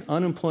poverty and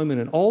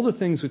unemployment and all the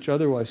things which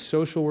otherwise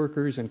social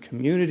workers and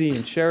community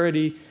and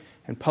charity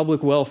and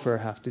public welfare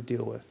have to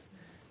deal with.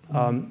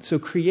 So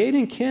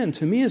creating kin,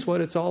 to me, is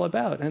what it's all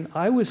about. And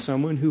I was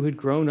someone who had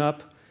grown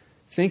up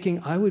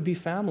thinking I would be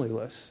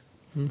familyless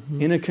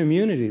in a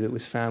community that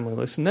was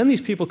familyless. And then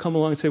these people come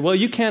along and say, well,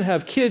 you can't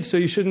have kids, so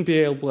you shouldn't be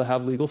able to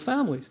have legal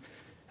families.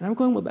 And I'm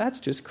going, well, that's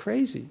just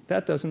crazy.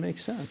 That doesn't make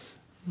sense.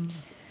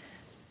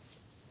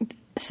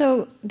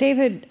 So,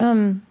 David,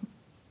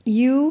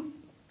 you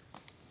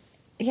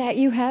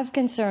have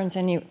concerns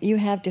and you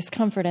have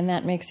discomfort, and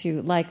that makes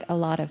you like a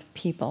lot of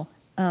people,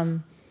 a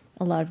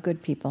lot of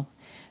good people.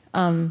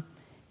 But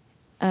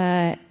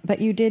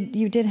you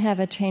did have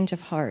a change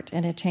of heart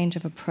and a change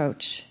of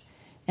approach.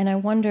 And I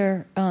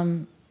wonder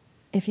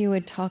if you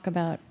would talk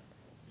about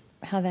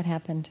how that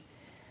happened.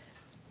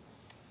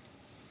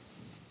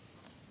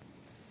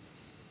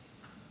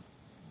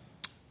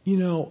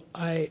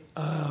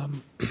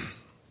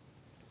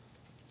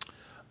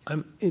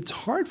 It's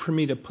hard for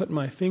me to put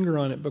my finger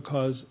on it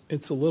because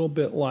it's a little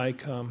bit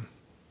like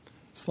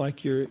it's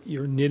like you're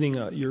knitting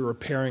you're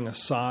repairing a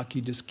sock.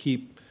 You just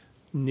keep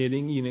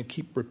knitting,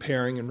 keep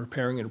repairing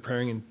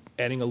and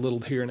adding a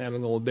little here and adding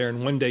a little there.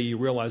 And one day you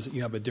realize that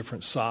you have a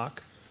different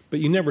sock, but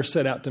you never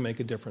set out to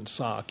make a different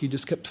sock. You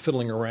just kept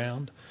fiddling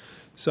around.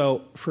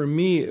 So for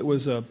me, it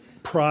was a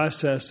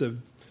process of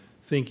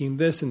thinking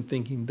this and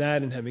thinking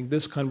that and having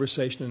this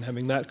conversation and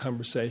having that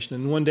conversation.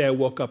 And one day I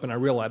woke up and I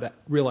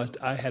realized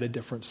I had a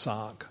different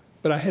sock.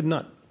 But I had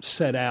not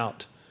set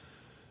out.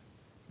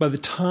 By the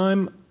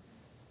time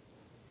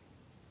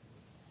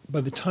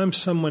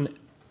someone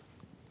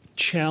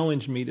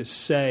challenged me to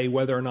say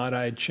whether or not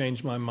I had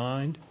changed my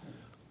mind,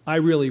 I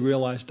really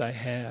realized I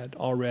had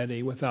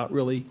already without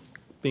really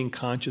being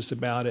conscious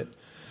about it.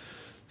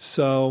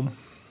 So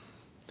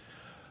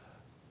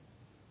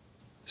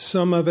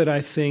some of it, I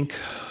think,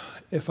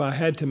 if I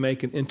had to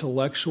make an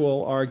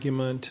intellectual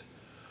argument,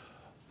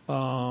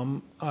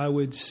 I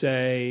would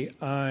say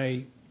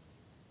I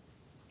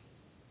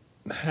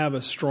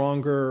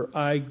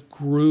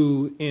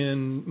grew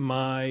in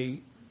my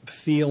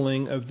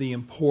feeling of the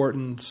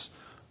importance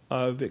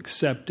of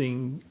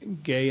accepting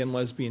gay and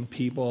lesbian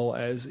people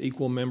as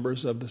equal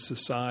members of the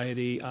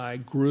society. I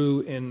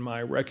grew in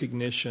my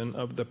recognition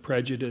of the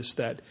prejudice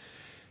that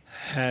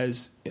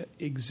has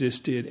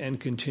existed and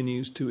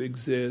continues to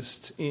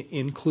exist,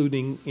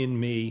 including in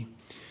me.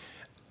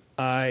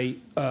 I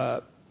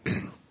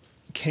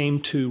came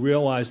to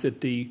realize that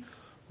the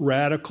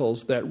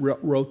radicals that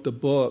wrote the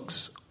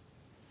books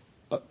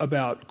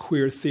about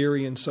queer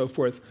theory and so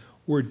forth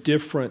were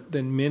different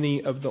than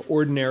many of the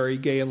ordinary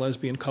gay and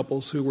lesbian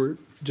couples who were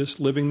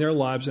just living their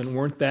lives and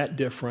weren't that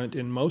different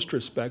in most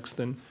respects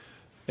than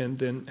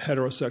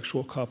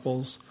heterosexual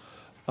couples.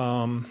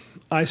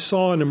 I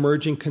saw an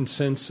emerging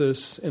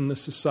consensus in the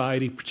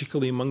society,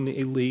 particularly among the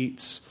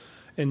elites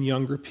and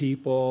younger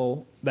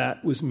people,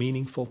 that was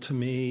meaningful to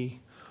me.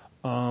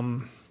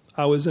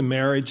 I was a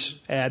marriage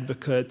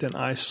advocate, and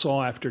I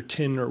saw after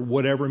 10 or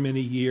whatever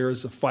many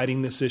years of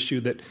fighting this issue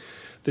that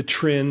the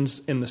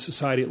trends in the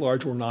society at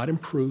large were not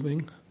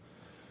improving.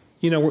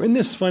 We're in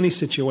this funny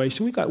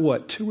situation. We've got,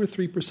 2 or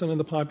 3% of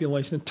the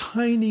population, a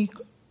tiny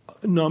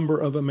number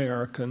of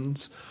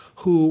Americans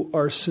who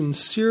are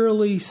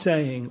sincerely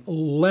saying,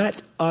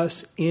 let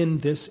us in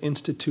this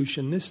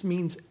institution. This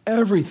means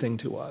everything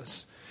to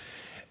us.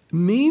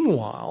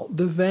 Meanwhile,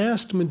 the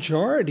vast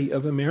majority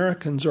of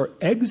Americans are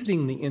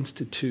exiting the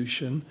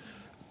institution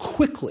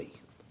quickly.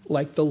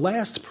 Like the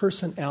last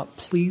person out,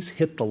 please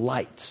hit the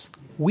lights.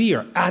 We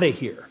are out of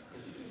here.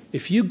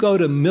 If you go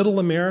to middle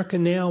America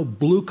now,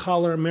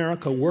 blue-collar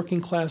America,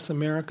 working-class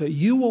America,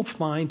 you will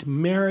find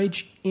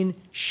marriage in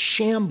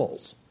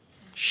shambles.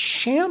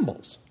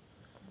 Shambles.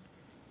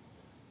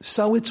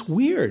 So it's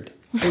weird.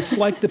 It's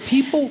like the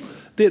people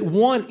that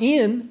want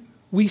in,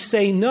 we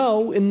say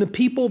no, and the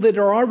people that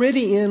are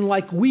already in,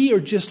 like we are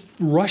just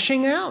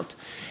rushing out.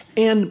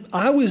 And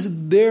I was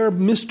there,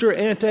 Mr.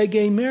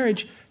 Anti-Gay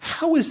Marriage.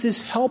 How is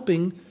this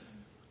helping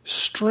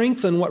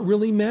strengthen what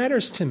really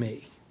matters to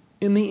me?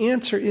 And the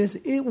answer is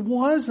it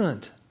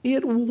wasn't.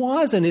 It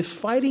wasn't. If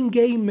fighting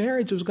gay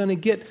marriage was going to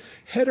get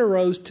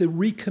heteros to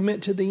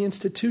recommit to the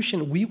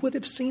institution, we would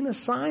have seen a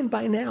sign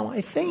by now, I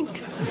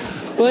think.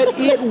 But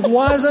it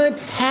wasn't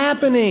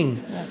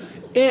happening.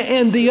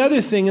 And the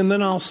other thing, and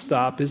then I'll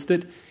stop, is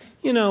that,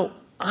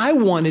 I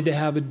wanted to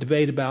have a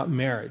debate about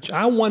marriage.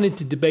 I wanted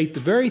to debate the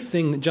very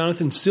thing that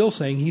Jonathan's still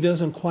saying he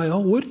doesn't quite,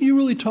 what are you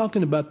really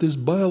talking about, this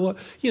well,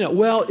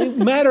 it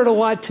mattered a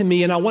lot to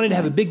me, and I wanted to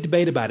have a big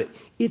debate about it.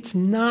 It's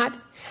not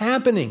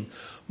happening.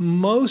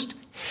 Most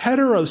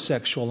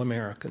heterosexual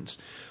Americans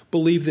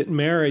believe that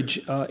marriage,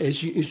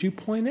 as you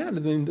point out,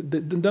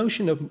 the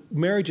notion of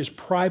marriage is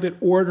private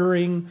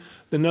ordering.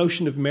 The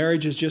notion of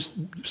marriage is just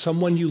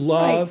someone you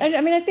love. Right.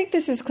 I think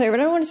this is clear, but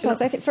I don't want to spell.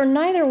 I think for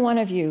neither one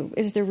of you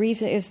is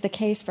the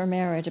case for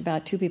marriage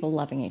about two people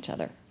loving each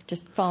other,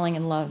 just falling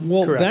in love.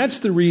 Well, Correct. That's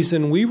the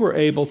reason we were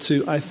able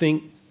to, I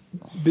think,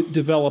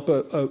 develop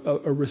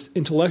a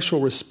intellectual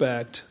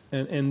respect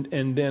And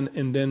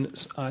then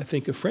I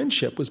think a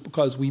friendship was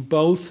because we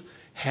both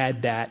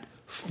had that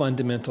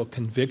fundamental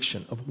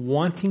conviction of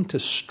wanting to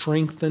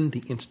strengthen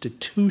the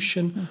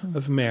institution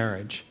of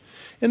marriage.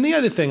 And the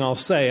other thing I'll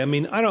say, I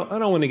mean, I don't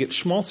want to get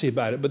schmaltzy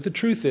about it, but the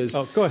truth is,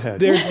 go ahead.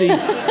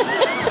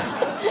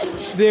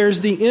 There's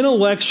the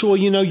intellectual,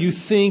 you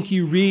think,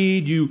 you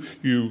read, you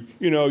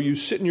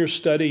sit in your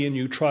study and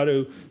you try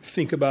to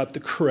think about the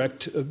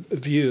correct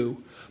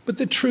view. But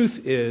the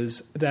truth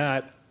is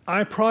that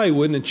I probably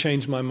wouldn't have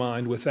changed my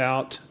mind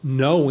without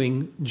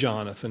knowing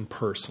Jonathan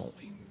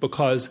personally,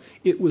 because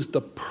it was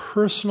the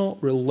personal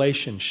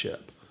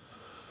relationship.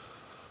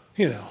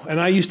 And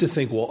I used to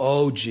think, well,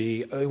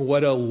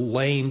 what a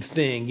lame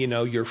thing.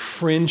 Your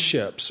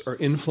friendships are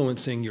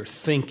influencing your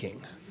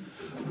thinking.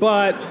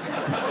 But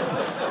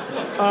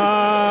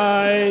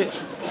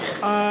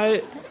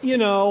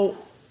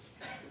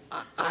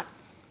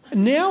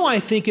now I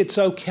think it's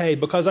okay,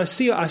 because I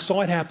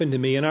saw it happen to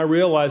me, and I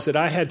realized that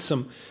I had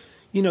some,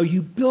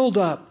 you build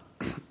up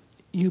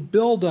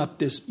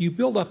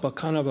a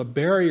kind of a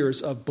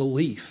barriers of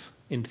belief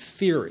in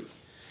theory,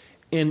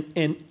 and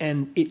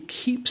it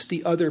keeps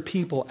the other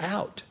people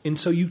out, and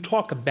so you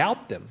talk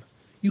about them,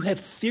 you have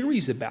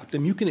theories about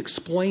them, you can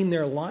explain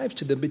their lives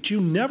to them, but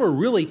you never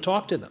really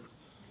talk to them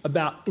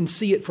about and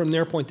see it from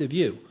their point of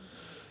view.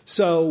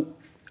 So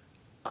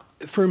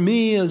for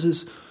me, as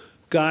this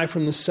guy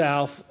from the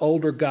South,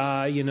 older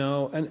guy,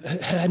 and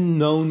hadn't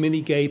known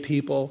many gay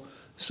people,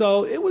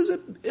 so it was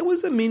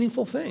a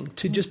meaningful thing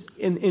to just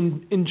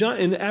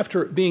and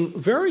after being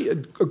very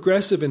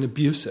aggressive and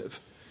abusive,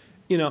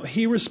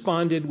 he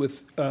responded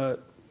with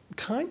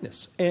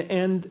kindness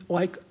and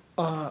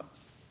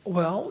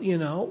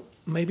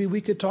maybe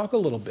we could talk a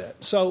little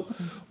bit. So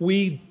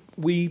we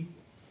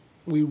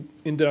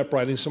ended up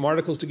writing some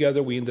articles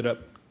together. We ended up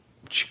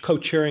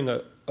co-chairing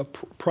a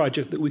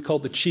project that we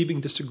called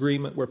Achieving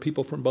Disagreement, where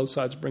people from both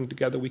sides bring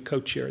together. We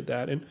co-chaired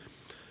that. And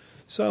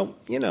so,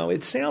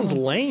 it sounds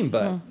lame,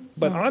 but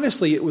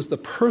honestly, it was the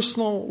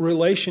personal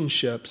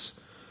relationships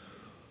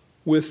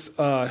with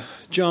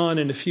John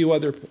and a few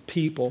other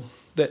people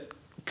that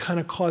kind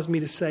of caused me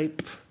to say,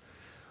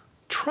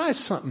 try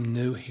something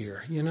new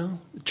here,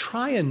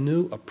 Try a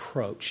new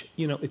approach.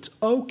 It's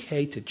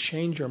okay to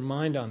change your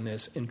mind on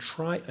this and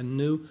try a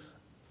new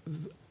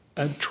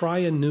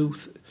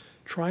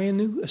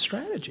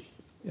strategy,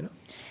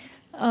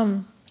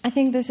 I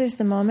think this is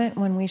the moment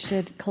when we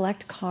should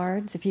collect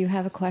cards. If you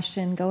have a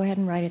question, go ahead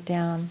and write it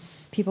down.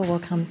 People will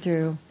come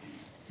through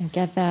and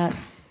get that.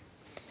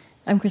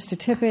 I'm Krista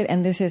Tippett,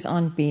 and this is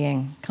On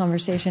Being,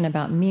 conversation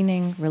about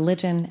meaning,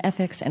 religion,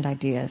 ethics, and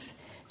ideas.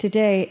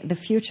 Today, the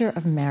future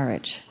of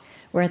marriage.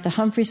 We're at the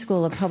Humphrey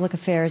School of Public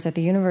Affairs at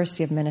the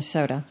University of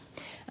Minnesota.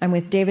 I'm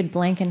with David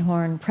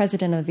Blankenhorn,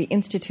 president of the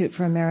Institute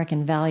for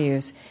American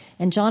Values,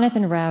 and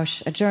Jonathan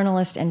Rauch, a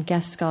journalist and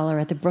guest scholar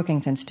at the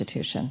Brookings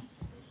Institution.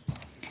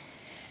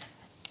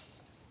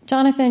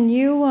 Jonathan,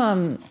 you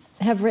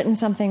have written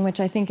something which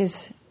I think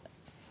is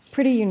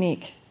pretty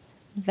unique,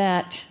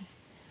 that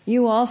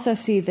you also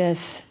see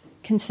this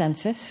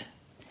consensus,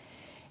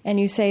 and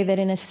you say that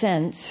in a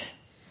sense,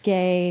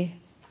 the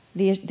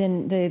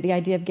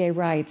idea of gay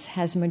rights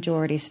has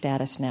majority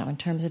status now in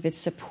terms of its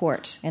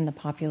support in the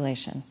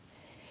population,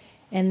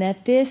 and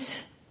that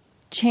this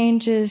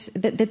changes,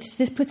 that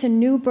this puts a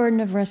new burden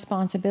of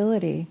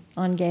responsibility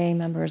on gay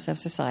members of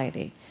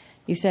society.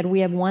 You said we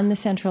have won the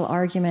central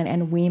argument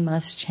and we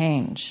must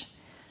change.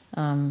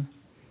 That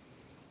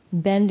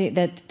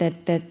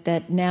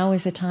now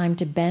is the time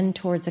to bend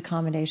towards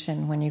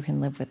accommodation when you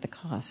can live with the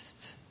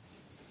costs.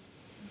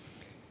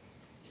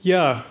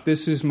 Yeah,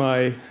 this is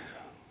my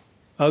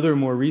other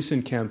more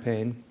recent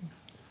campaign.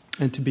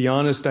 And to be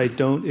honest, I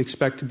don't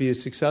expect to be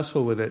as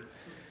successful with it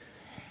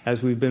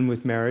as we've been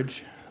with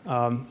marriage.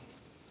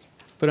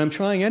 But I'm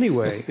trying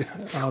anyway.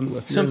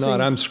 If you're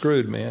not, I'm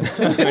screwed, man.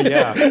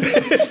 Yeah.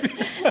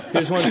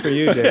 Here's one for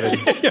you, David.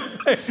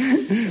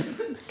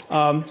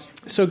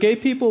 So gay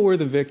people were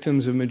the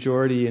victims of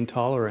majority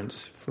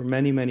intolerance for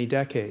many, many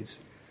decades.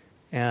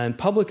 And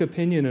public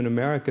opinion in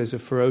America is a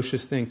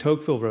ferocious thing.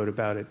 Tocqueville wrote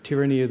about it.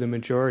 Tyranny of the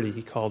majority,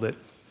 he called it.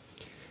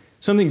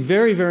 Something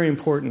very, very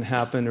important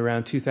happened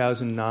around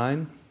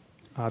 2009.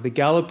 The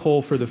Gallup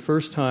poll for the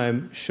first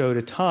time showed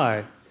a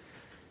tie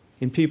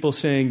in people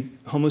saying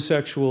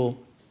homosexual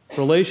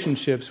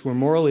relationships were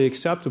morally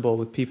acceptable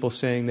with people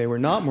saying they were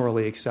not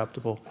morally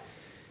acceptable.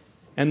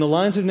 And the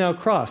lines have now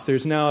crossed.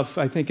 There's now,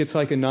 I think it's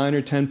like a 9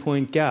 or 10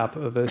 point gap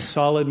of a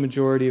solid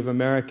majority of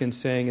Americans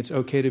saying it's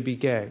okay to be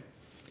gay.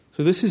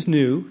 So this is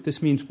new.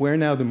 This means we're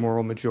now the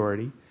moral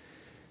majority.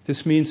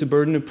 This means the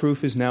burden of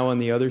proof is now on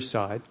the other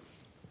side.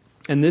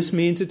 And this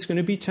means it's going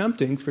to be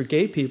tempting for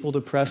gay people to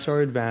press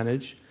our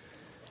advantage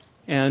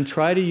and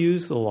try to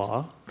use the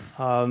law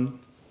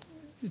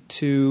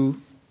to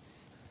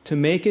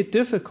make it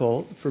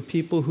difficult for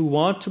people who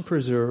want to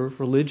preserve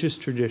religious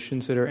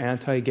traditions that are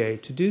anti-gay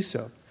to do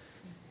so.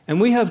 And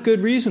we have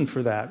good reason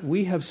for that.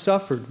 We have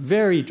suffered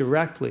very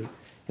directly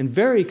and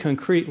very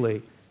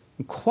concretely,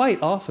 and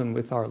quite often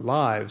with our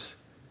lives,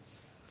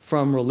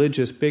 from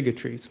religious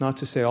bigotry. It's not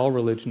to say all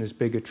religion is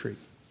bigotry,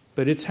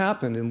 but it's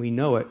happened and we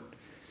know it.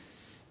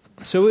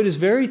 So it is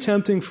very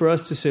tempting for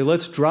us to say,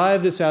 let's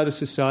drive this out of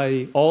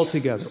society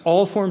altogether.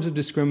 All forms of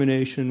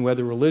discrimination,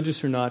 whether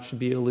religious or not, should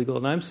be illegal.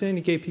 And I'm saying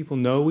to gay people,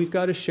 no, we've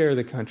got to share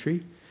the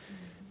country.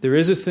 There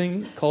is a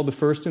thing called the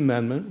First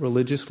Amendment,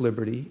 religious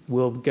liberty.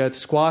 We'll get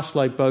squashed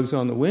like bugs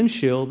on the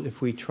windshield if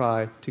we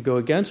try to go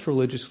against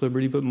religious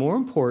liberty. But more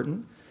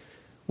important,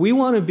 we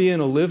want to be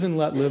in a live and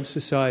let live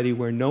society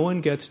where no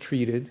one gets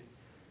treated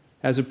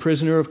as a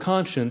prisoner of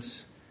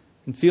conscience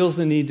and feels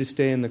the need to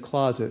stay in the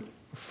closet,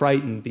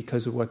 frightened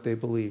because of what they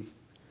believe.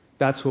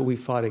 That's what we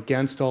fought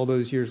against all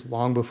those years,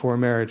 long before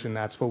marriage, and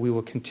that's what we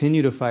will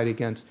continue to fight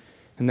against.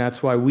 And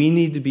that's why we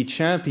need to be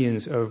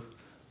champions of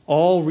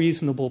all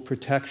reasonable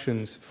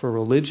protections for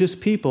religious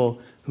people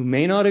who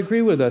may not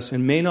agree with us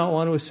and may not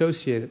want to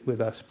associate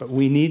with us, but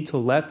we need to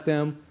let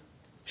them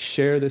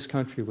share this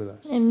country with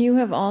us. And you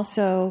have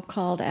also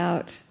called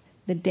out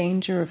the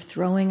danger of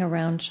throwing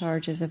around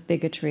charges of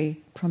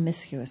bigotry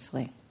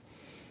promiscuously.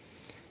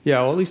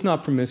 Yeah, well, at least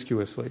not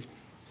promiscuously.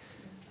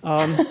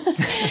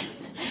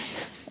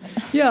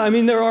 Yeah, I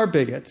mean, there are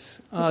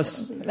bigots,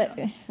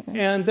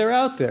 and they're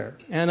out there,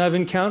 and I've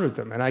encountered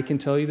them, and I can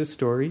tell you the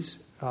stories.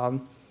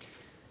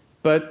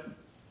 But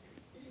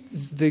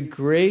the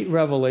great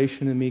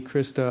revelation to me,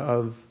 Krista,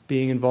 of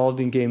being involved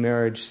in gay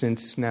marriage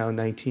since now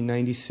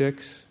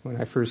 1996, when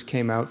I first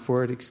came out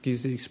for it,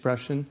 excuse the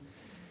expression,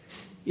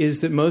 is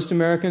that most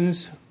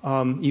Americans,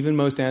 even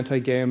most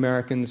anti-gay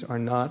Americans, are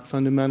not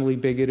fundamentally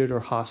bigoted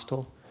or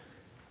hostile.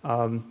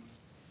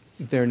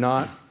 They're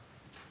not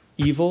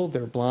evil,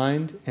 they're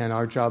blind, and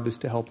our job is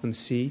to help them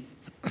see.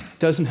 It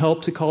doesn't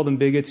help to call them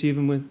bigots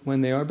even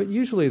when they are, but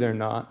usually they're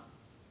not.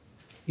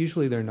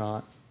 Usually they're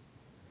not.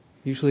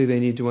 Usually they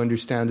need to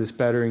understand this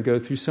better and go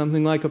through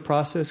something like a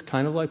process,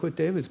 kind of like what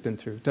David's been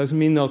through. Doesn't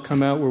mean they'll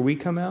come out where we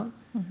come out,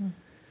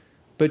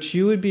 but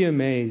you would be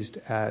amazed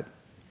at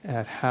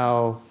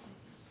how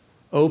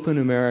open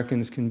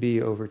Americans can be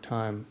over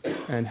time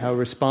and how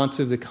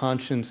responsive the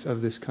conscience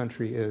of this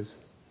country is.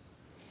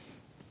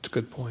 It's a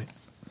good point.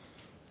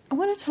 I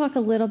want to talk a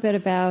little bit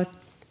about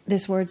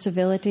this word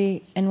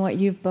civility and what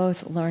you've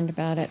both learned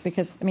about it,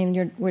 because, I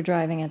mean, we're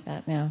driving at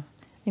that now.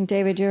 And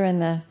David, you're in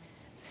the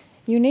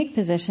unique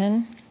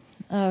position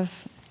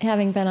of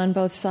having been on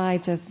both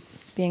sides of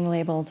being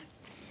labeled.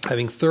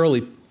 Having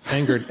thoroughly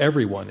angered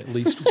everyone at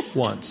least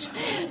once.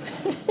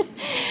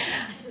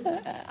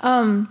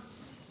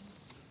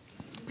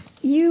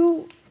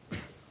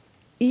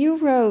 You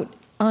wrote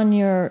on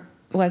your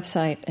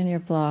website and your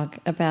blog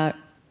about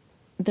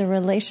the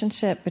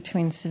relationship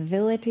between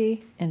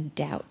civility and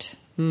doubt.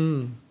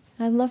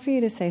 I'd love for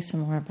you to say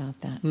some more about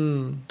that.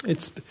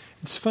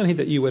 It's funny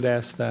that you would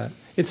ask that.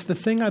 It's the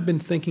thing I've been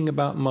thinking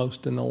about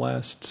most in the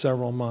last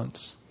several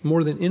months,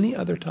 more than any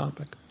other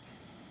topic.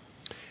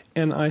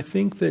 And I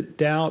think that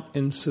doubt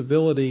and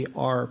civility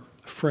are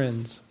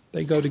friends.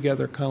 They go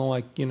together kind of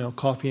like,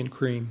 coffee and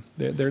cream.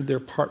 They're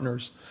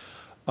partners.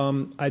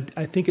 I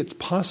think it's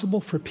possible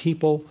for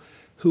people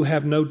who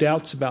have no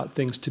doubts about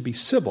things to be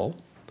civil,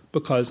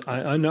 because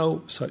I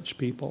know such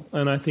people.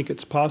 And I think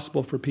it's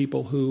possible for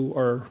people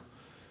who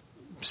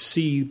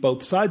see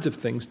both sides of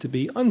things to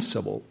be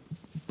uncivil.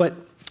 But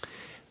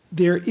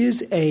there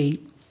is a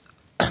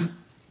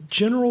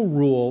general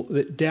rule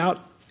that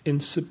doubt,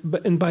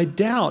 and by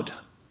doubt,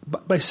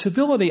 by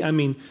civility, I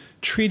mean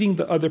treating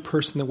the other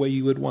person the way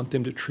you would want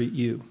them to treat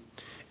you.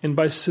 And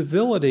by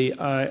civility,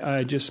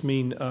 I just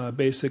mean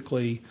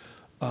basically,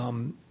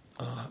 and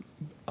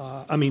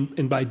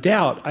by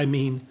doubt, I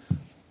mean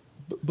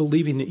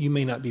believing that you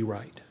may not be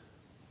right.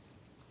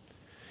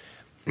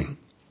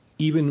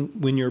 Even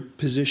when your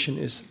position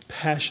is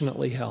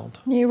passionately held.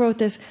 You wrote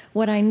this,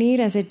 what I need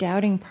as a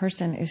doubting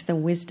person is the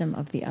wisdom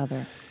of the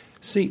other.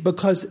 See,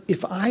 because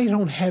if I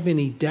don't have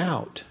any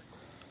doubt,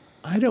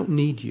 I don't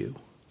need you.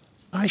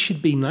 I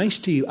should be nice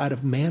to you out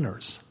of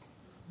manners,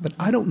 but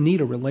I don't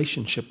need a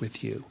relationship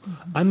with you.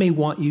 I may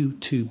want you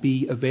to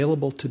be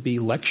available to be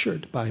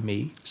lectured by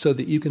me so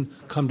that you can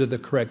come to the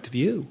correct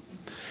view.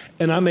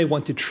 And I may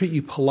want to treat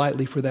you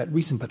politely for that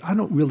reason, but I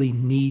don't really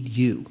need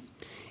you.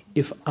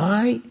 If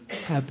I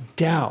have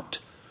doubt,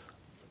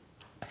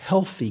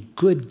 healthy,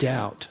 good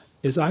doubt,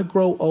 as I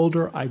grow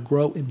older, I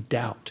grow in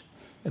doubt,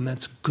 and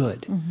that's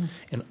good.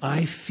 And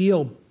I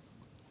feel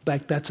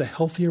like that's a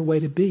healthier way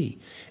to be.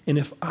 And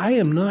if I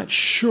am not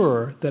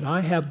sure that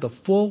I have the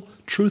full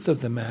truth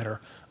of the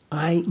matter,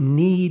 I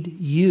need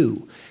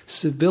you.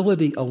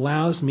 Civility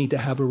allows me to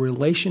have a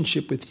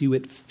relationship with you.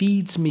 It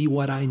feeds me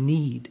what I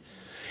need.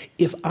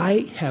 If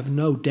I have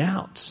no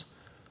doubts,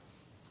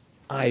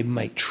 I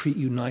might treat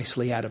you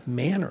nicely out of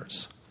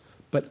manners,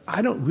 but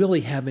I don't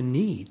really have a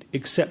need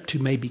except to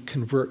maybe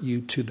convert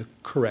you to the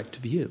correct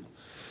view.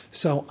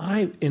 So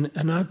I'm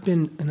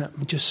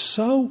just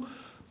so,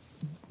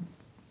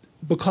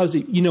 because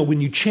when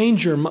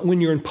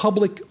you're in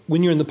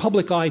the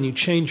public eye and you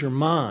change your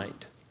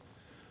mind,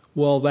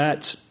 well,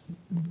 that's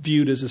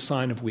viewed as a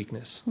sign of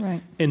weakness.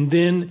 Right. And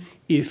then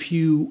if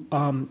you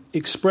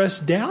express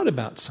doubt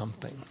about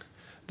something,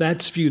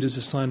 that's viewed as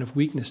a sign of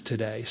weakness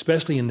today,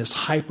 especially in this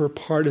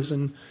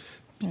hyper-partisan.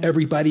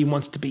 Everybody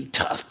wants to be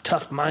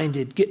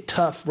tough-minded, get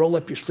tough, roll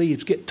up your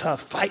sleeves, get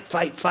tough, fight,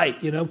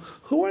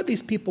 Who are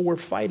these people we're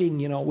fighting,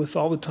 with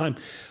all the time?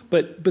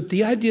 But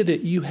the idea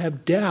that you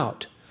have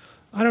doubt,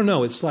 I don't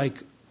know, it's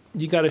like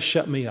you got to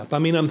shut me up. I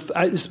mean,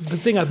 it's the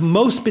thing I've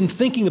most been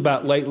thinking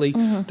about lately,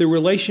 the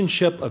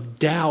relationship of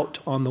doubt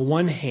on the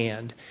one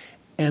hand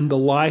and the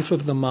life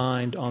of the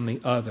mind on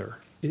the other.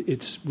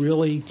 It's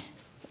really...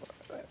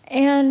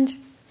 And...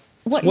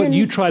 It's what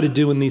you try to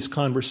do in these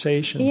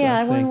conversations,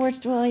 I think.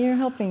 You're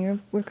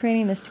helping. We're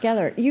creating this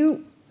together.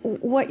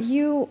 What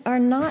you are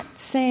not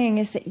saying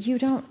is that you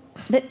don't...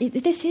 That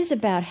this is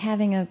about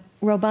having a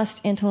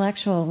robust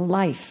intellectual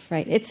life,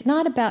 right? It's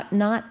not about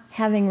not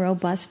having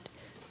robust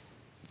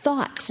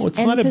thoughts and positions. Well,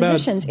 it's not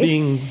about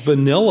being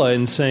vanilla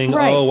and saying,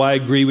 I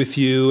agree with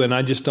you, and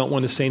I just don't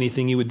want to say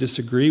anything you would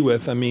disagree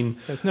with. I mean...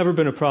 That's never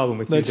been a problem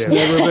with you, Dan.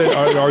 Never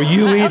been... Are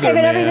you either, okay,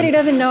 but everybody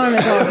doesn't know him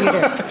as well as you do.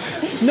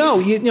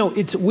 No,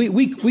 it's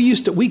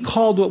we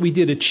called what we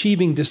did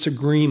achieving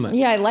disagreement.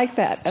 Yeah, I like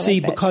that.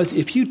 Because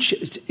if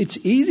it's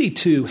easy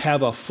to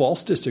have a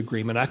false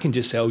disagreement. I can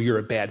just say, you're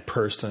a bad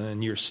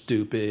person, you're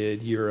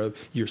stupid, you're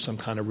some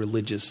kind of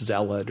religious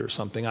zealot or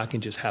something. I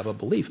can just have a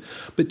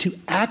belief. But to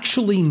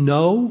actually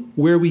know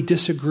where we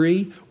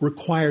disagree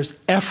requires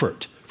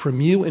effort from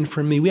you and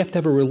from me. We have to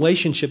have a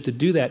relationship to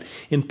do that.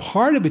 And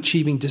part of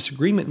achieving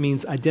disagreement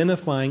means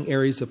identifying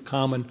areas of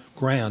common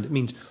ground. It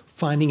means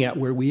finding out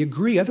where we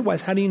agree.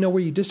 Otherwise, how do you know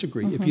where you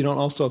disagree if you don't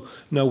also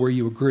know where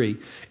you agree?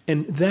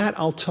 And that,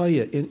 I'll tell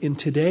you, in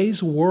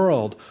today's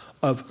world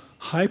of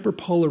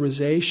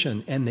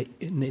hyperpolarization and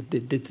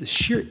the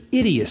sheer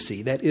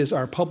idiocy that is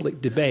our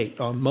public debate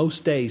on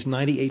most days,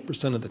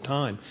 98% of the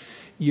time,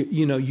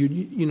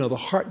 the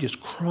heart just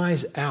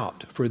cries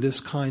out for this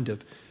kind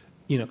of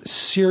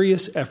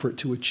serious effort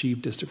to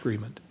achieve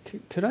disagreement.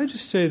 Could I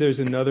just say there's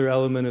another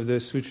element of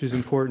this which is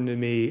important to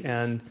me,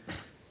 and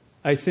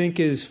I think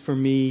is, for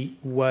me,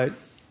 what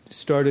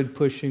started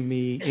pushing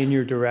me in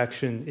your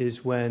direction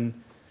is when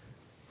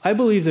I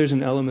believe there's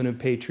an element of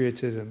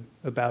patriotism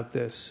about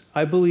this.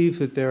 I believe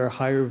that there are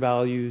higher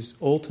values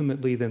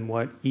ultimately than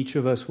what each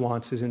of us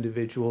wants as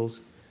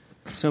individuals.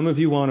 Some of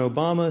you want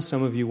Obama,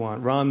 some of you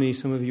want Romney,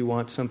 some of you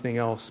want something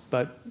else.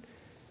 But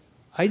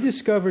I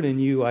discovered in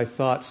you, I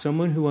thought,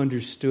 someone who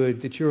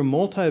understood that you're a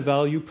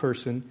multi-value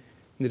person,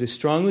 and that as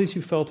strongly as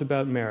you felt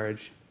about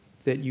marriage,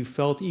 that you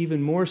felt even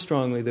more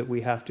strongly that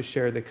we have to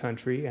share the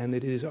country and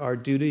that it is our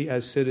duty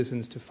as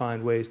citizens to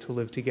find ways to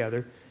live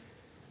together.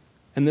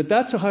 And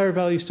that's a higher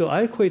value still.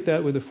 I equate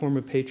that with a form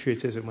of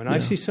patriotism. When I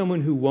see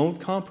someone who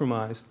won't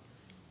compromise,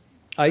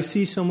 I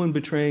see someone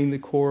betraying the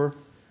core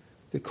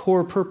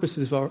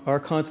purposes of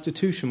our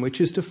Constitution, which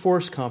is to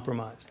force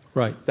compromise.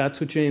 Right. That's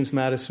what James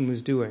Madison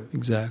was doing.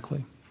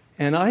 Exactly.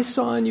 And I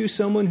saw in you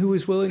someone who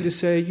was willing to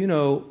say,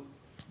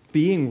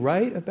 being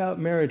right about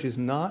marriage is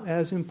not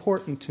as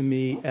important to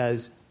me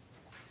as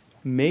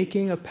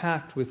making a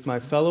pact with my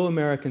fellow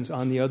Americans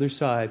on the other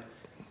side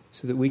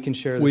so that we can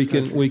share this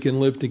country. We can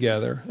live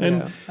together.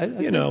 And,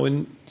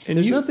 and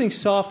there's nothing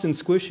soft and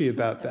squishy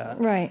about that.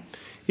 Right.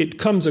 It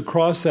comes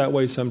across that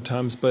way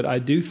sometimes, but I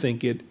do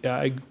think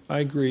I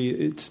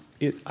agree.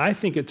 I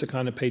think it's a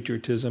kind of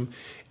patriotism.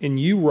 And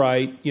you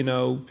write,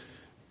 John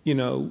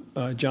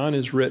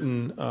has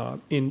written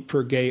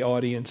for gay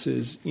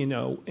audiences,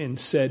 and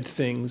said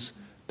things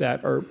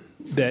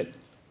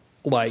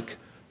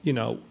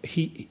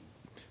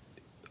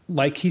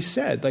he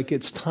said,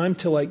 it's time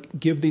to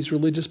give these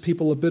religious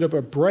people a bit of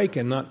a break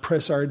and not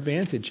press our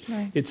advantage.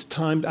 Right. It's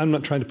time. I'm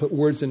not trying to put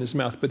words in his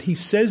mouth, but he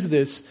says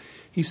this.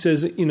 He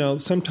says,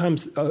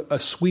 sometimes a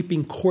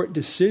sweeping court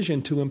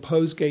decision to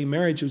impose gay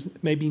marriage is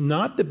maybe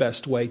not the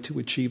best way to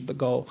achieve the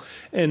goal.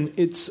 And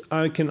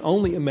I can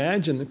only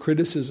imagine the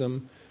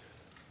criticism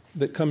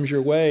that comes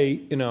your way,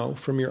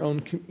 from your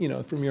own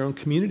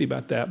community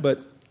about that.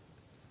 But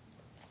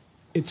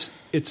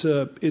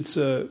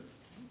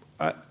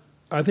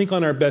I think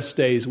on our best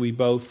days we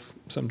both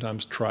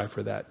sometimes try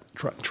for that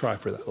a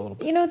little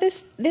bit.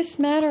 This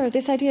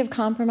idea of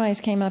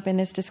compromise came up in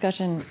this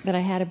discussion that I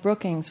had at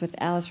Brookings with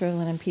Alice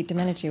Rivlin and Pete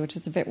Domenici, which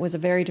was a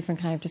very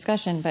different kind of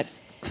discussion. But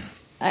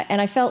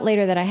I felt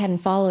later that I hadn't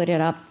followed it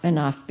up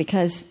enough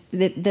because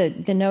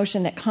the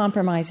notion that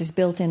compromise is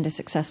built into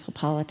successful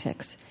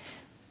politics.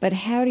 But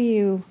how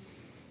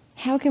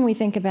can we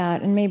think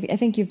about, and maybe I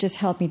think you've just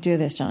helped me do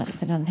this,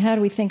 Jonathan, how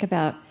do we think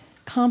about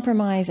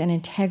compromise and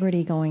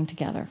integrity going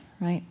together,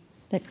 right?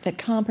 That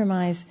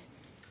compromise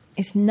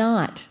is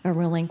not a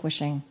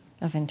relinquishing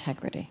of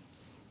integrity.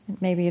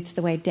 Maybe it's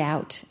the way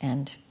doubt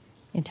and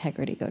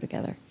integrity go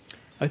together.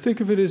 I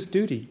think of it as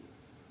duty.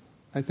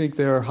 I think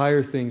there are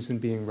higher things than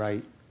being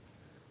right.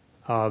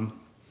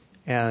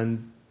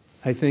 And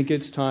I think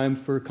it's time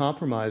for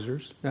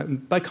compromisers.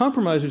 By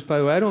compromisers, by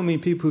the way, I don't mean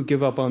people who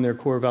give up on their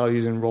core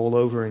values and roll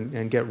over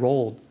and get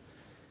rolled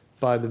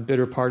by the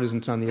bitter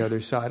partisans on the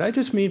other side. I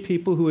just mean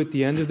people who at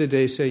the end of the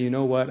day say, you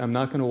know what, I'm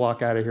not going to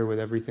walk out of here with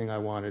everything I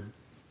wanted.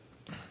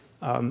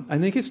 I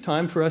think it's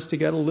time for us to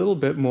get a little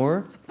bit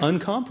more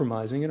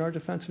uncompromising in our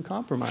defense of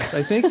compromise.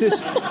 I think this...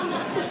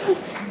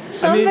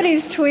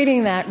 Somebody's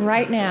tweeting that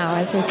right now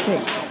as we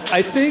speak.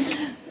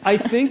 I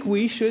think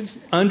we should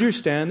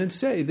understand and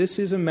say this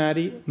is a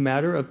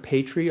matter of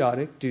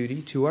patriotic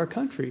duty to our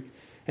country.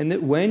 And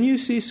that when you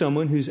see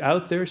someone who's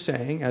out there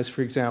saying, as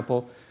for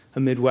example, a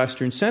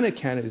Midwestern Senate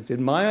candidate did,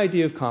 my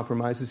idea of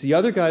compromise is the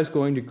other guy's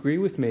going to agree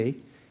with me,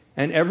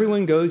 and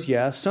everyone goes,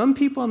 yes, some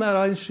people in that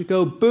audience should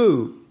go,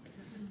 boo.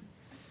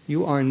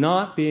 You are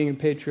not being a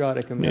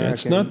patriotic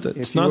American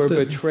if you are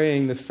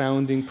betraying the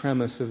founding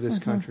premise of this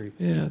country.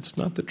 Yeah, it's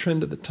not the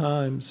trend of the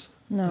times.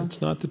 No. It's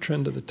not the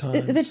trend of the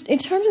times. In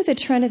terms of the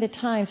trend of the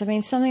times, I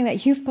mean, something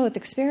that you've both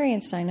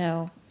experienced, I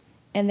know,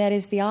 and that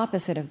is the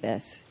opposite of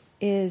this,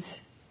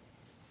 is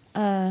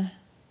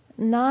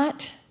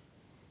not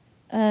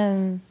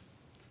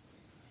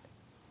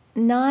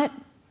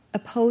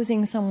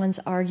opposing someone's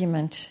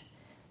argument,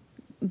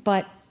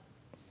 but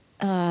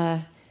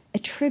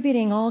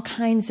attributing all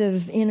kinds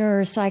of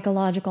inner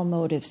psychological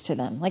motives to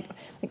them. Like,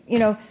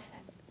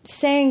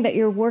 saying that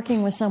you're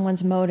working with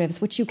someone's motives,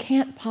 which you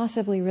can't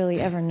possibly really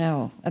ever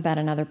know about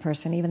another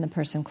person, even the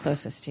person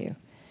closest to you.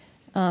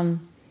 And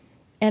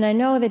I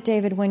know that,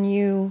 David, when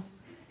you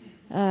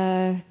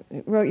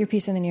wrote your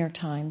piece in the New York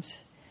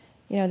Times,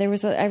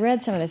 I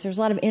read some of this. There was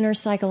a lot of inner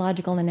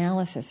psychological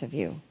analysis of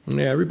you.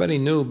 Yeah, everybody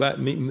knew about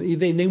me.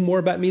 They knew more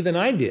about me than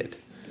I did.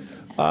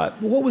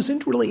 What was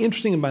really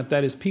interesting about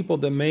that is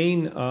the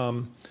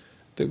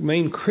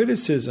main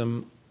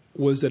criticism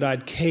was that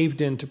I'd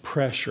caved into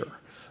pressure,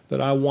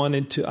 that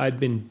I'd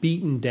been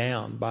beaten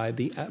down by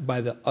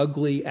the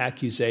ugly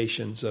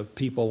accusations of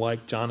people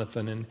like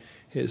Jonathan and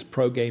his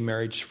pro-gay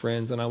marriage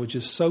friends, and I was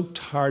just so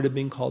tired of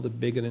being called a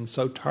bigot and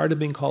so tired of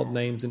being called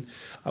names, and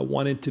I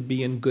wanted to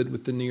be in good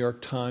with the New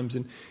York Times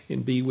and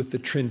be with the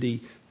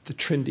trendy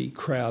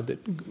crowd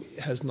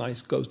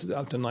that goes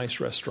out to nice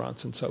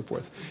restaurants and so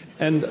forth,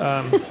 and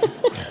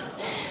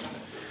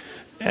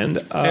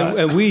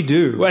we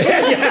do.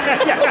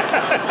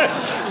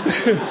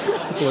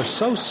 People are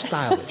so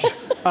stylish.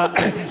 But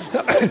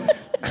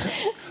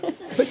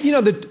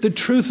the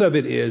truth of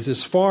it is,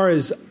 as far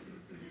as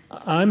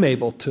I'm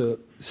able to,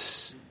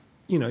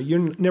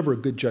 you're never a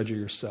good judge of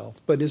yourself,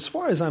 but as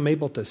far as I'm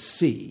able to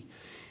see,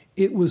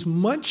 it was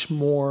much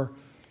more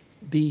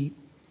the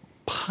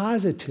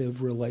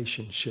positive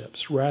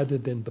relationships rather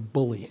than the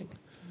bullying.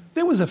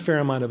 There was a fair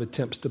amount of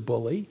attempts to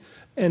bully,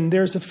 and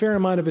there's a fair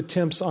amount of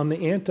attempts on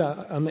the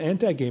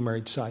anti-gay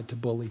marriage side to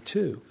bully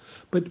too.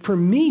 But for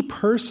me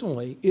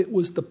personally, it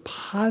was the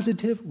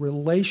positive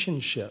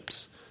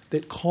relationships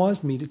that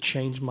caused me to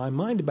change my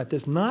mind about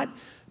this, not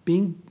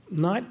being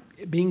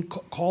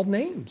called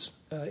names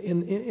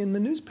in the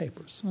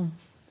newspapers.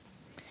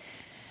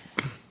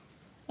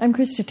 I'm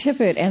Krista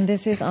Tippett, and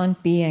this is On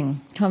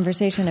Being,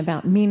 conversation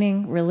about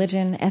meaning,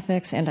 religion,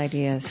 ethics, and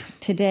ideas.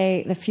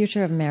 Today, the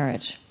future of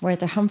marriage. We're at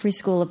the Humphrey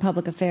School of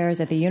Public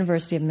Affairs at the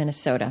University of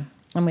Minnesota.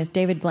 I'm with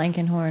David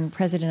Blankenhorn,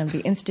 president of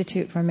the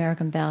Institute for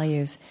American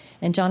Values,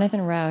 and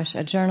Jonathan Rauch,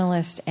 a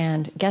journalist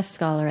and guest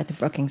scholar at the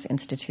Brookings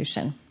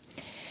Institution.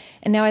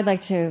 And now I'd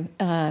like to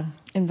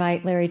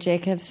invite Larry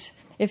Jacobs,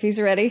 if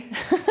he's ready,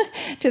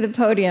 to the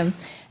podium.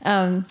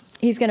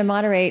 He's going to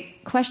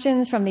moderate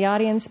questions from the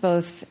audience,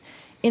 both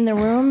in the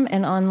room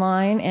and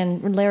online,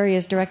 and Larry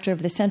is director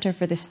of the Center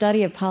for the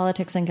Study of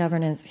Politics and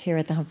Governance here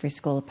at the Humphrey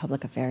School of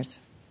Public Affairs.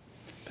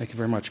 Thank you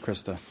very much,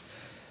 Krista.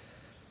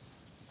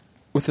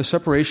 With the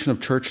separation of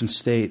church and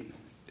state,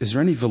 is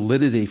there any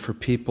validity for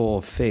people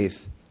of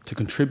faith to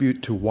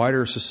contribute to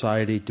wider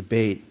society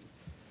debate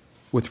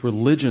with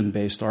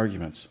religion-based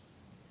arguments?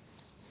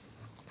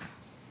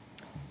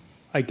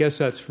 I guess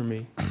that's for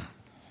me.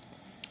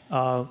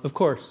 Of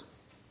course,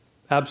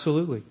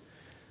 absolutely.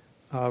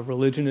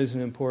 Religion is an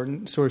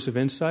important source of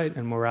insight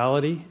and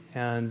morality,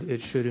 and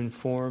it should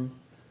inform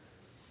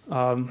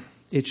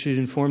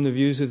the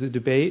views of the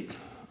debate.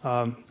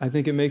 I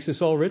think it makes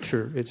us all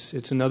richer.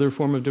 It's another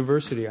form of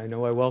diversity. I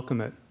know I welcome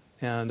it,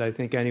 and I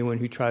think anyone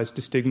who tries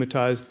to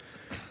stigmatize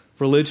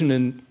religion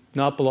and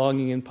not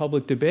belonging in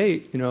public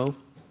debate,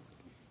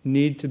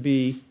 need to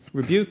be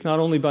rebuked not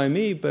only by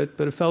me but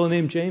a fellow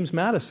named James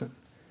Madison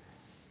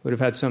would have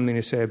had something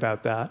to say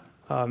about that.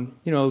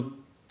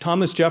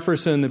 Thomas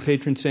Jefferson, the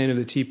patron saint of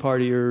the Tea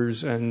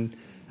Partiers, and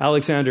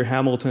Alexander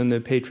Hamilton,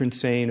 the patron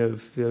saint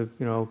of the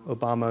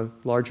Obama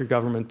larger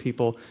government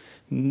people,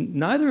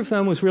 neither of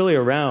them was really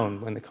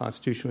around when the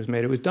Constitution was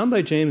made. It was done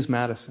by James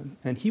Madison,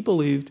 and he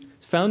believed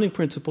his founding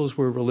principles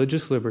were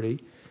religious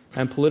liberty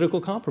and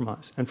political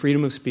compromise and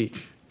freedom of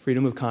speech,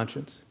 freedom of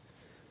conscience.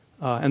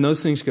 And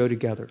those things go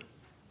together.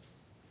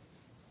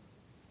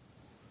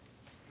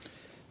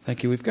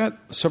 Thank you. We've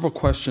got several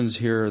questions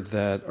here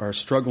that are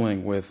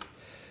struggling with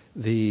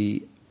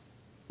the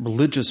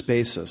religious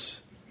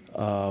basis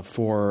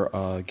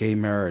for gay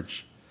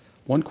marriage.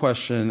 One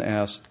question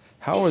asked,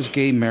 how is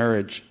gay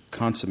marriage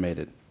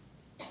consummated?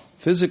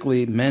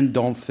 Physically, men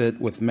don't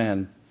fit with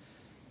men,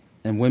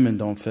 and women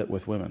don't fit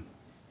with women.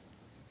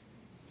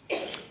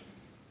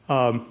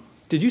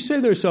 Did you say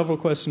there are several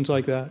questions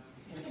like that?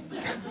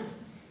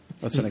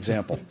 That's an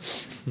example.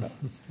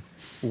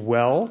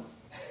 Well,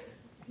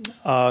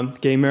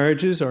 gay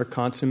marriages are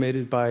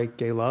consummated by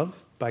gay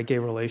love, by gay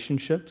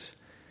relationships,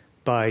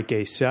 by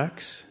gay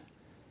sex,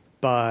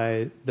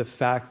 by the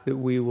fact that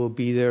we will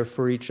be there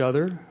for each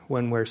other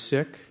when we're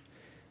sick,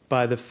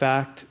 by the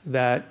fact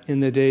that in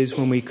the days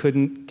when we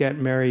couldn't get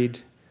married,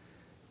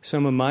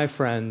 some of my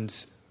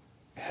friends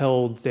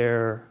held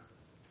their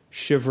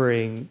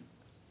shivering,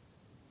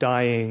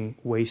 dying,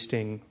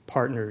 wasting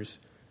partners,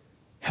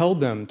 held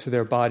them to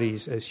their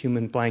bodies as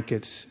human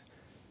blankets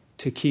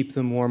to keep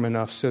them warm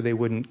enough so they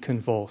wouldn't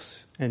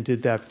convulse, and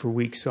did that for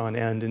weeks on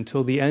end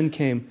until the end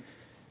came,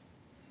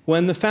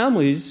 when the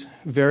families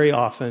very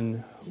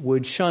often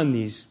would shun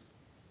these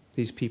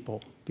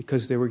people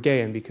because they were gay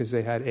and because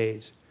they had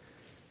AIDS.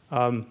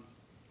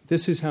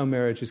 This is how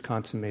marriage is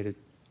consummated.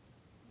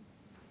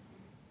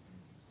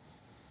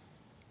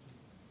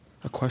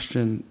 A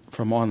question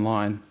from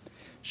online.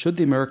 Should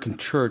the American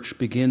church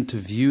begin to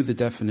view the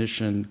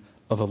definition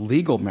of a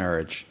legal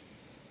marriage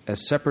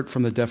as separate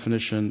from the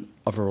definition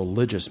of a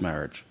religious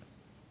marriage?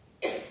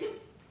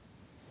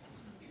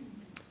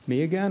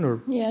 Me again?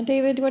 Or Yeah,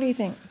 David, what do you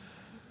think?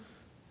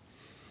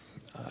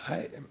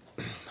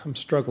 I'm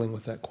struggling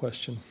with that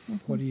question.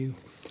 What do you...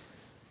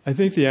 I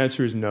think the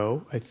answer is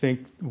no. I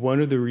think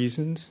one of the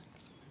reasons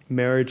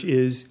marriage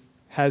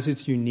has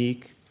its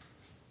unique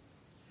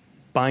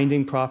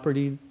binding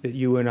property that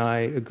you and I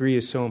agree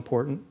is so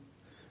important,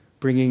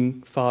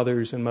 bringing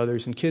fathers and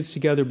mothers and kids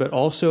together, but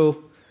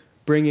also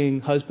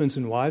bringing husbands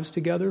and wives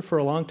together for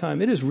a long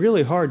time. It is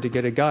really hard to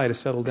get a guy to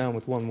settle down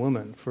with one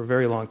woman for a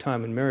very long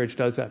time, and marriage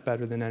does that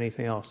better than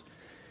anything else.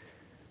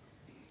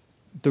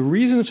 The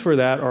reasons for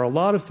that are a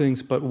lot of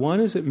things, but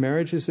one is that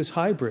marriage is this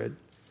hybrid.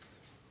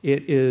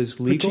 It is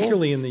legal.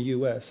 Particularly in the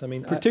U.S. I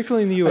mean,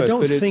 particularly in the U.S. I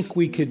don't think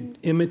we could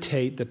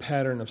imitate the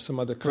pattern of some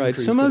other countries.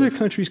 Right. Some other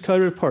countries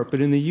cut it apart.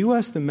 But in the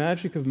U.S., the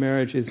magic of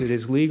marriage is it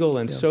is legal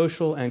and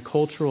social and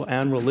cultural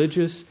and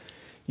religious.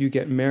 You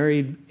get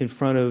married in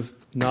front of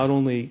not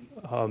only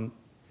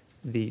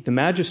the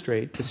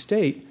magistrate, the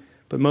state,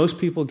 but most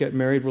people get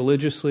married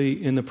religiously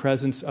in the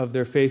presence of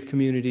their faith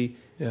community.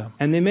 Yeah.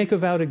 And they make a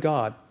vow to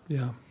God.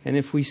 Yeah. And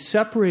if we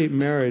separate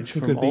marriage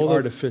from all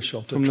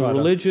artificial from the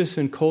religious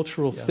and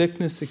cultural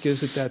thickness that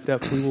gives it that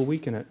depth, we will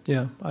weaken it.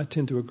 Yeah, I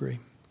tend to agree.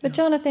 But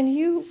Jonathan,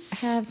 you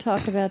have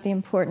talked about the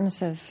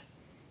importance of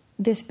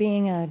this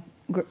being a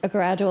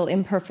gradual,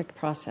 imperfect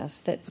process,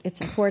 that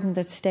it's important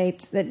that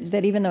states,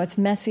 that even though it's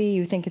messy,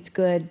 you think it's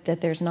good,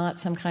 that there's not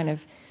some kind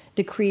of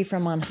decree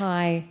from on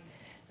high,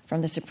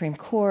 from the Supreme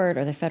Court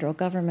or the federal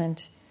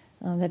government,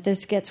 that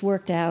this gets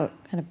worked out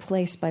kind of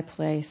place by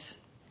place.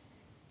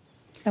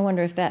 I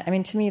wonder if that,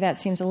 to me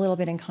that seems a little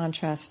bit in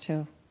contrast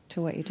to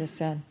what you just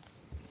said.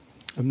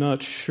 I'm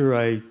not sure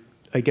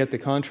I get the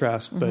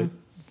contrast,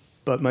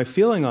 but my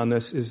feeling on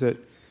this is that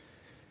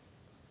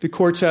the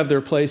courts have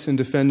their place, and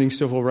defending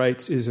civil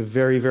rights is a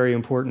very, very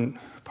important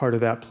part of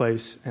that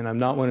place. And I'm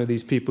not one of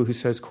these people who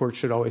says courts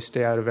should always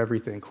stay out of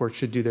everything. Courts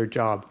should do their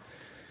job.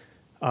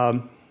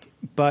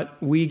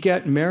 But we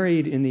get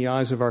married in the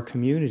eyes of our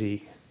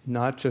community,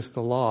 not just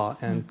the law,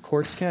 and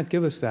courts can't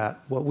give us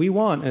that. What we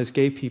want as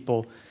gay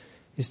people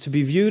is to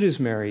be viewed as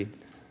married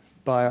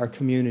by our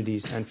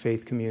communities and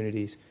faith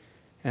communities.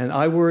 And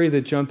I worry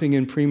that jumping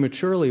in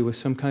prematurely with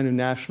some kind of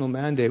national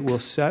mandate will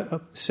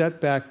set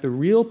back the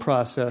real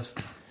process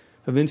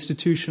of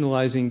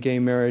institutionalizing gay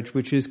marriage,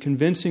 which is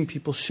convincing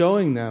people,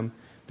 showing them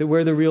that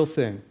we're the real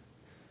thing,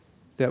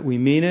 that we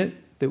mean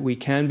it, that we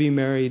can be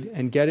married,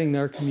 and getting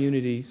their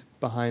communities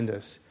behind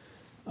us.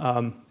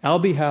 I'll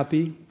be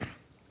happy.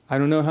 I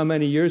don't know how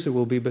many years it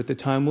will be, but the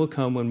time will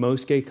come when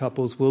most gay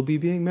couples will be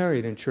being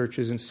married in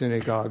churches and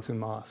synagogues and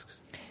mosques.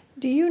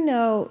 Do you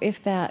know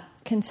if that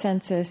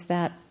consensus,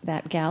 that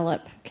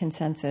Gallup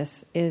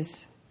consensus,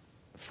 is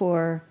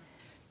for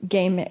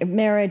gay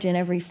marriage in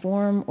every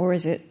form, or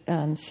is it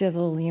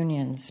civil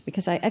unions?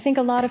 Because I think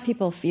a lot of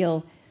people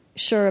feel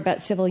sure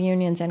about civil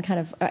unions and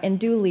and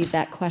do leave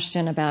that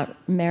question about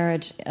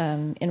marriage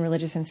in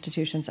religious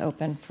institutions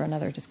open for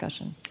another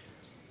discussion.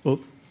 Well,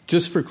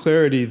 just for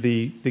clarity,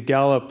 the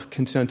Gallup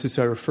consensus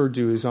I referred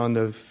to is on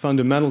the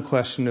fundamental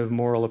question of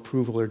moral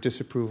approval or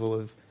disapproval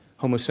of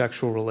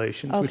homosexual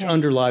relations, which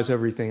underlies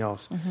everything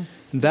else.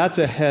 And that's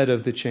ahead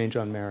of the change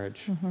on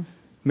marriage.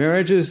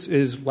 Marriage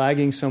is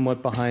lagging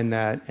somewhat behind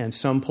that, and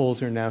some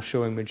polls are now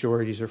showing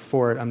majorities are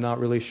for it. I'm not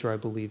really sure I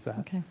believe that.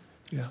 Okay.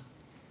 Yeah.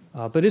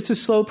 But it's a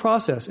slow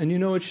process, and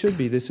it should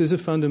be. This is a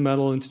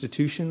fundamental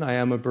institution. I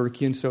am a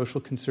Burkean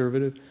social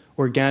conservative.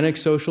 Organic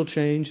social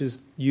change is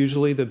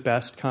usually the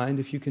best kind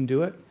if you can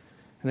do it.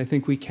 And I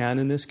think we can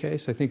in this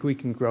case. I think we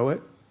can grow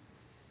it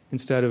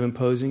instead of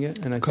imposing it.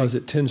 And because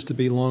it tends to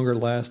be longer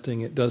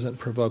lasting, it doesn't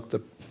provoke the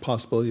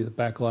possibility of the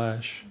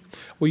backlash.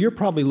 Well, you're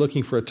probably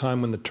looking for a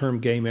time when the term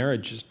gay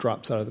marriage just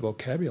drops out of the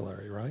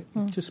vocabulary, right?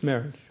 Just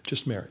marriage.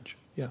 Just marriage,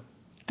 yeah.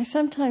 I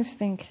sometimes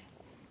think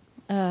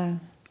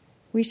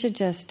we should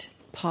just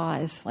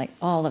pause, like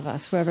all of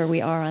us, wherever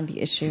we are on the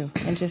issue,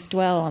 and just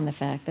dwell on the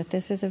fact that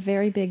this is a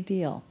very big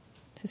deal.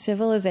 a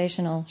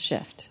civilizational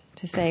shift,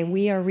 to say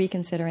we are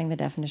reconsidering the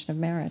definition of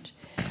marriage.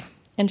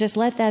 And just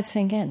let that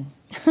sink in.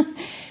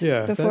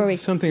 Yeah,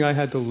 that's something I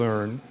had to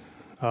learn.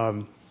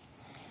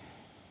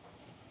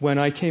 When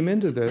I came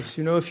into this,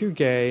 if you're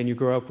gay and you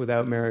grow up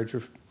without marriage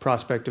or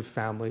prospect of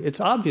family, it's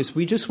obvious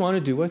we just want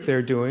to do what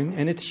they're doing,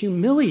 and it's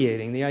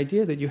humiliating, the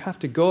idea that you have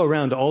to go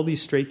around to all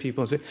these straight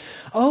people and say,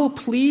 oh,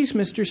 please,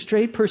 Mr.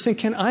 Straight Person,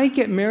 can I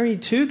get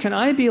married too? Can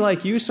I be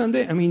like you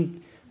someday? I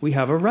mean, we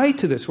have a right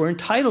to this. We're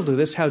entitled to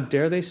this. How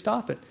dare they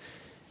stop it?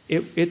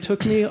 It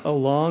took me a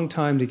long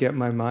time to get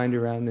my mind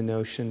around the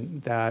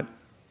notion that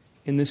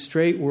in the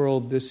straight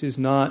world, this is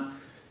not,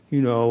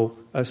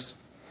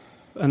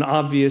 an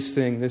obvious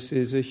thing. This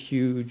is a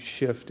huge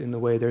shift in the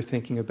way they're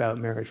thinking about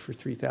marriage for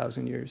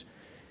 3,000 years.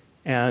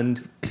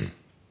 And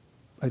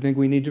I think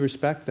we need to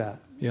respect that.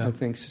 Yeah. I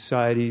think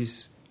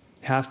societies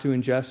have to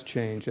ingest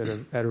change at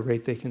a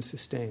rate they can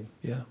sustain.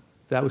 Yeah.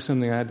 That was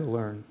something I had to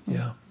learn.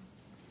 Yeah.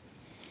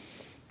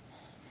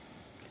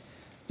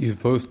 You've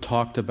both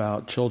talked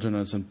about children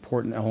as an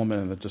important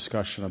element in the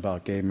discussion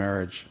about gay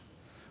marriage.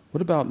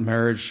 What about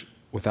marriage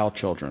without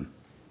children?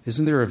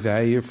 Isn't there a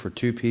value for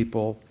two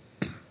people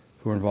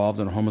who are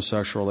involved in a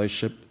homosexual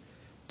relationship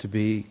to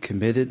be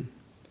committed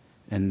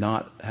and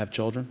not have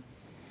children?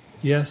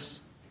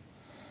 Yes.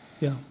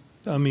 Yeah.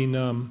 I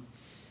mean,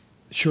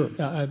 sure.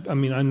 I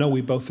mean, I know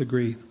we both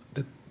agree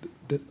that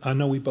I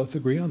know we both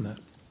agree on that.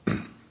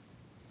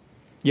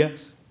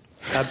 Yes,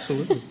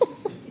 absolutely.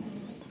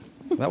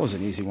 That was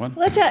an easy one.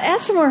 Let's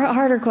ask some more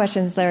harder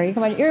questions, Larry.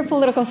 Come on, you're a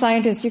political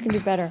scientist. You can do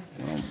better.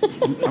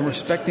 I'm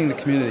respecting the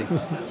community.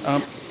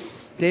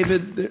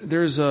 David,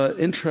 there's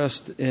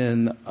interest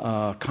in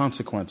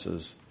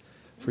consequences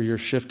for your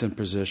shift in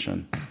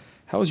position.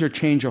 How has your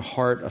change of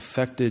heart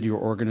affected your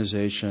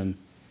organization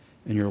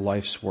and your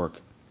life's work?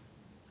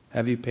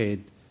 Have you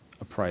paid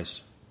a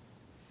price?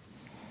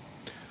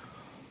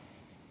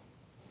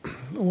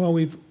 Well,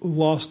 we've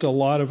lost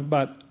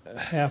about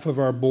half of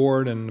our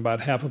board and about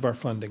half of our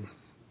funding.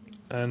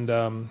 And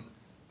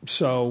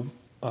so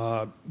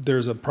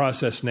there's a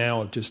process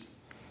now of just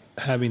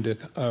having to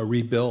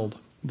rebuild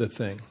the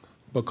thing,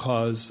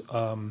 because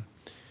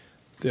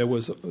there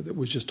was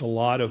just a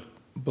lot of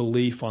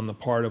belief on the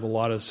part of a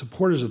lot of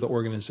supporters of the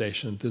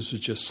organization that this was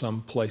just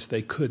some place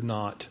they could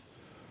not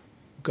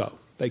go.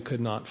 They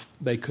could not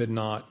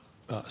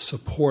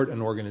support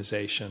an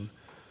organization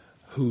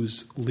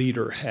whose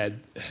leader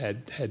had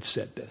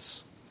said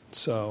this.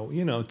 So,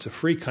 it's a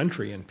free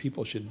country, and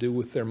people should do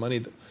with their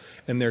money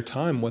and their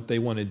time what they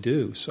want to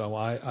do. So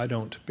I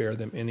don't bear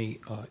them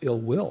any ill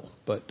will,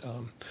 but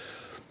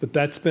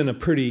that's been a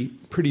pretty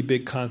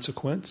big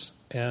consequence,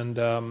 and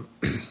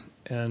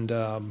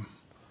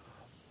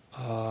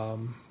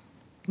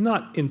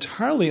not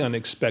entirely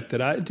unexpected.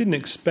 I didn't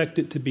expect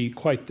it to be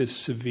quite this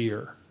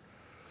severe,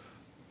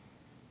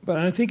 but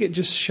I think it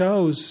just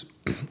shows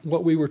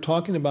what we were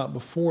talking about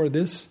before.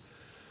 This,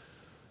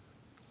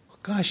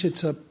 gosh,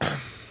 it's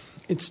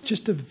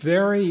just a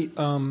very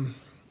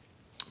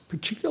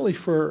particularly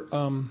for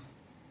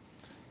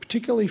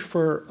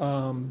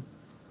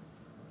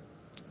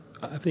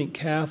I think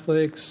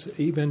Catholics,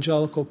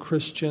 evangelical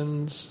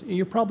Christians.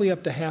 You're probably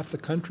up to half the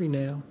country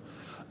now.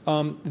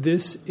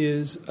 This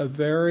is a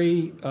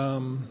very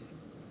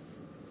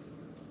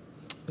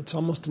it's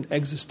almost an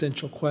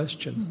existential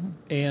question,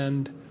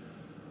 and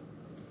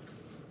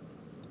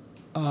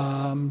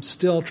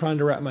still trying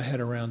to wrap my head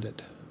around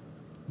it.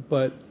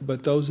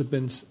 But those have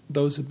been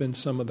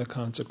some of the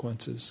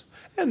consequences.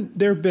 And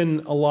there have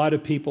been a lot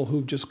of people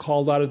who've just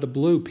called out of the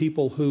blue.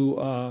 People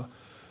who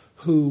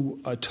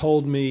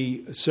told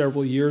me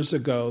several years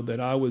ago that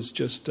I was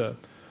just I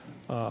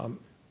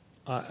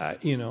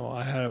had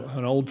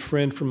an old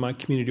friend from my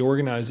community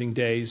organizing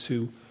days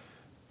who,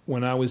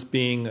 when I was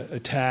being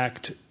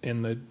attacked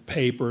in the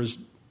papers,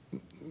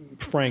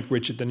 Frank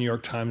Rich at the New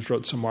York Times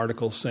wrote some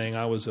articles saying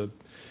I was an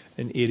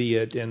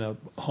idiot and a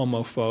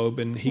homophobe,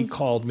 and he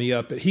called me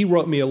up. He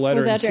wrote me a letter.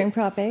 Was that during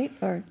Prop 8?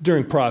 Or?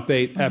 During Prop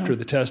 8, after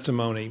the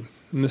testimony.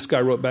 And this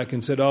guy wrote back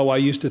and said, I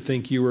used to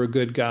think you were a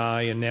good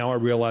guy, and now I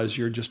realize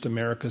you're just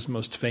America's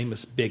most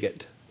famous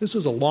bigot. This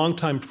was a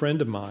longtime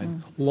friend of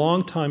mine,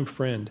 longtime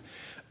friend.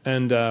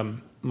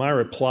 And my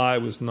reply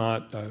was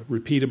not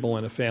repeatable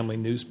in a family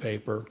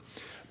newspaper.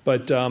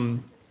 But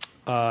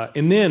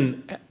and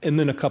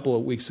then a couple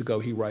of weeks ago,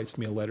 he writes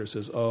me a letter,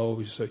 says,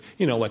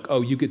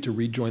 you get to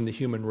rejoin the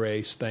human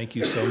race. Thank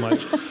you so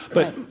much.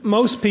 But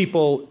most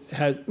people,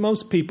 a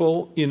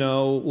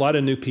lot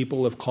of new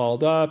people have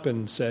called up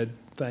and said,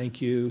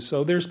 thank you.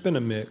 So there's been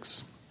a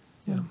mix.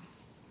 Yeah.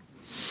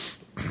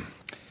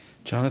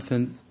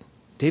 Jonathan,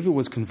 David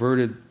was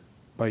converted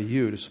by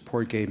you to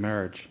support gay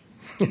marriage.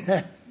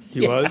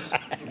 He was?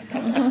 Okay,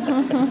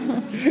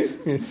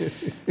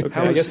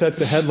 I guess that's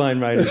the headline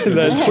writer.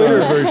 The Twitter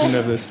version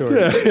of the story.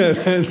 Yeah,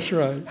 that's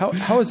right. How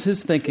has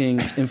his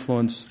thinking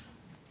influenced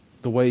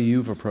the way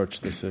you've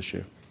approached this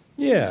issue?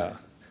 Yeah.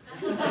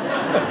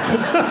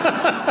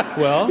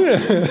 Well,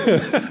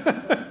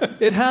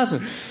 it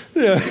hasn't.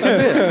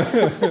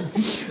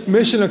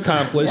 Mission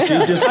accomplished.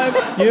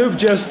 You've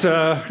just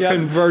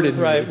converted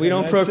me. Right. We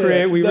don't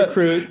procreate, we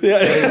recruit.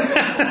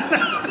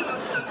 Yeah.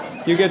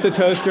 You get the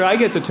toaster, I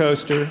get the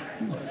toaster.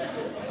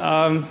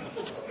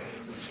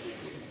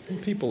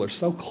 People are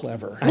so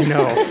clever.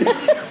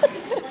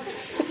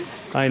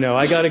 I know.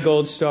 I got a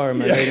gold star in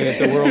my rating at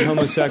the World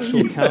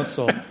Homosexual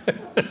Council.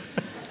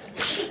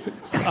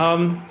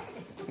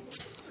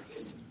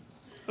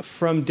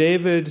 From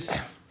David,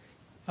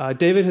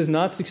 David has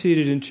not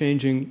succeeded in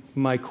changing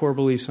my core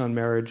beliefs on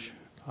marriage.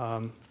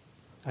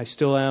 I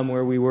still am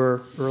where we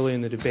were early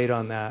in the debate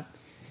on that.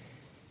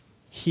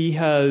 He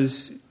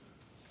has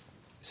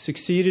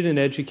succeeded in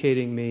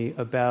educating me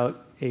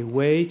about a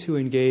way to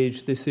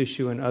engage this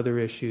issue and other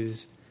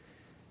issues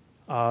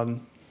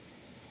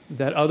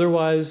that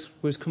otherwise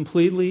was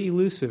completely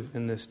elusive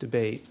in this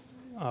debate.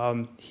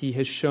 He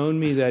has shown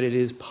me that it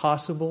is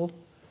possible,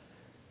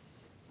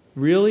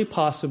 really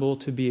possible,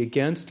 to be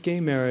against gay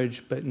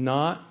marriage, but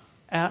not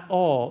at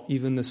all,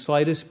 even the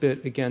slightest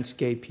bit, against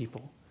gay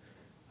people.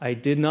 I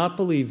did not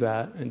believe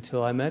that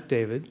until I met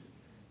David.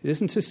 It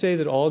isn't to say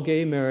that all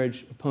gay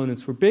marriage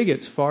opponents were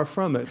bigots, far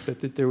from it, but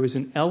that there was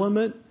an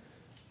element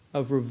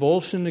of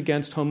revulsion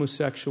against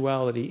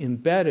homosexuality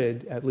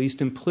embedded, at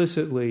least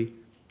implicitly,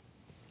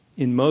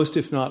 in most,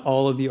 if not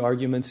all, of the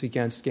arguments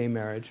against gay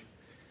marriage.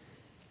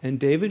 And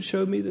David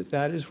showed me that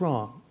that is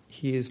wrong.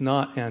 He is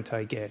not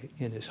anti-gay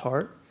in his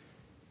heart.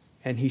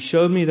 And he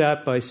showed me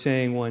that by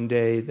saying one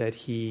day that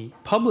he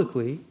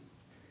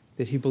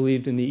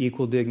believed in the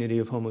equal dignity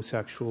of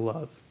homosexual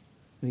love.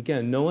 And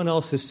again, no one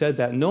else has said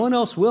that. No one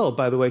else will,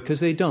 by the way, because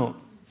they don't.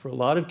 For a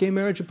lot of gay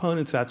marriage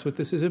opponents, that's what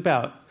this is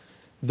about.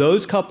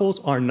 Those couples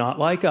are not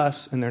like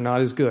us, and they're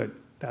not as good.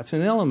 That's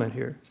an element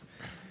here.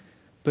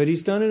 But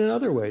he's done it in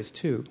other ways,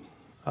 too.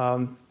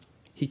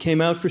 He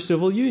came out for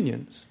civil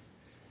unions.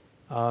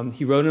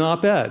 He wrote an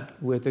op-ed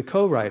with a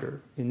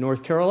co-writer in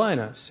North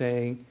Carolina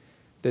saying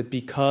that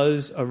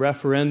because a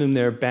referendum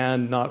there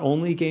banned not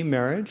only gay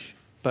marriage,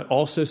 but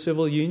also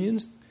civil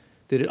unions,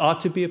 that it ought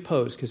to be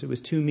opposed because it was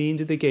too mean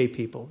to the gay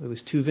people. It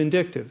was too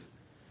vindictive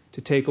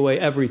to take away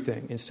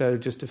everything instead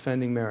of just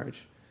defending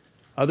marriage.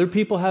 Other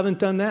people haven't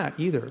done that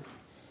either.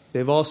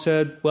 They've all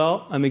said,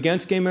 well, I'm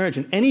against gay marriage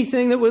and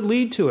anything that would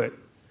lead to it.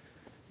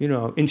 You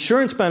know,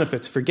 insurance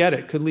benefits, forget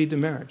it, could lead to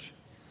marriage.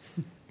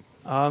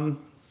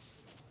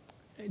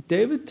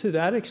 David, to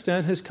that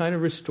extent, has kind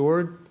of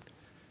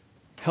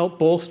helped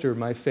bolster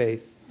my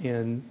faith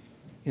in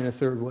a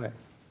third way.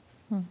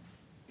 Thank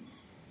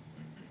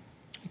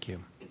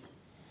you.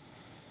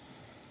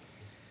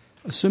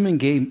 Assuming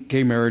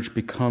gay marriage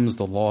becomes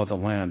the law of the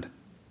land,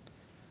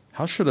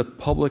 how should a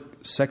public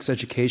sex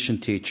education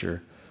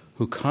teacher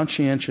who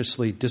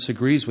conscientiously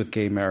disagrees with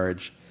gay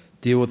marriage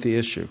deal with the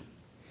issue?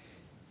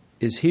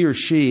 Is he or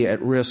she at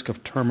risk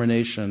of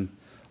termination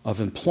of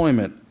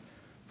employment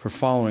for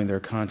following their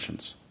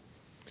conscience?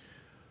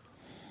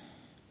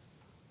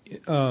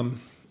 I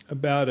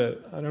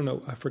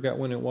forgot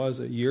when it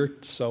was, a year or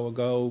so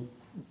ago,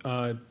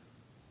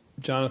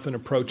 Jonathan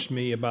approached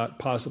me about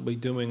possibly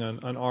doing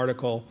an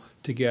article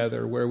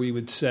together where we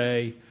would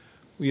say,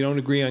 we don't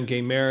agree on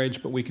gay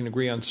marriage, but we can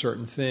agree on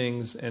certain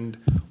things. And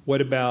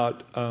what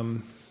about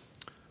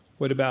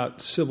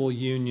civil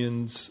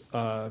unions?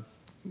 I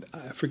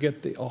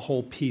forget a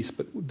whole piece,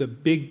 but the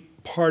big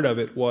part of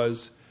it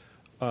was,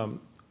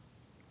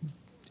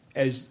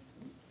 as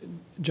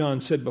John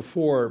said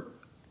before,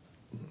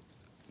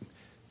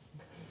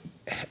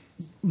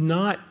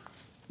 not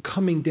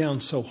coming down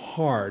so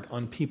hard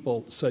on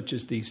people such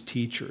as these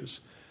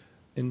teachers.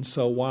 And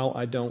so while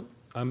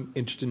I'm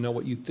interested to know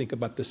what you think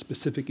about the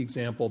specific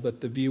example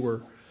that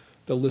the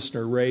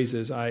listener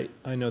raises, I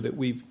know that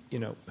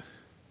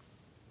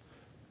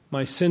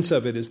my sense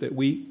of it is that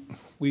we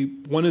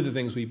one of the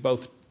things we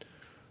both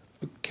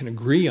can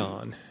agree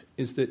on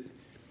is that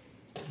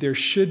there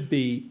should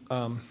be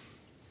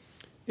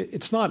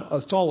it's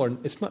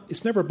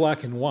never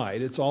black and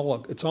white. It's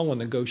all a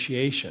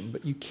negotiation,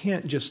 but you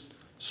can't just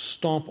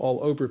stomp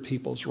all over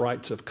people's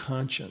rights of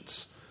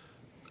conscience.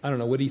 I don't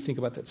know. What do you think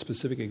about that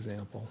specific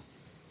example?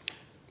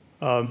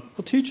 Well,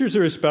 teachers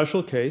are a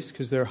special case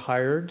because they're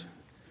hired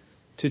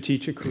to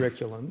teach a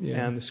curriculum,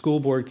 and the school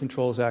board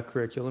controls that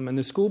curriculum, and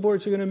the school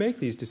boards are going to make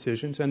these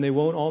decisions, and they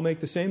won't all make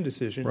the same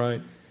decision.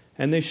 Right.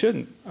 And they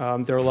shouldn't.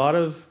 There are a lot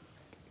of,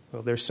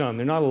 there's some,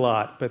 they're not a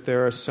lot, but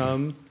there are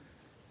some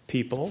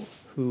people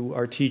who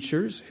are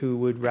teachers who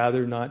would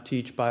rather not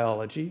teach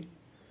biology,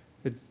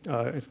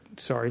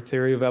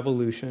 theory of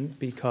evolution,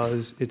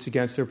 because it's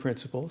against their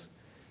principles.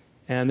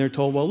 And they're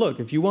told, well, look,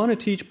 if you want to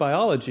teach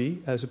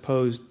biology as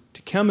opposed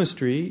to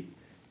chemistry,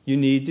 you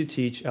need to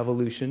teach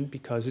evolution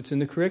because it's in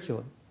the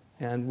curriculum.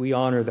 And we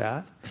honor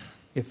that.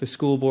 If a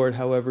school board,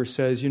 however,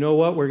 says, you know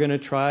what, we're going to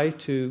try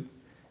to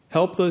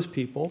help those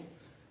people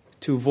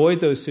to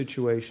avoid those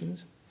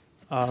situations,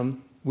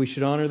 We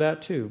should honor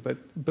that too. But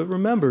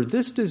remember,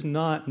 this does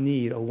not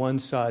need a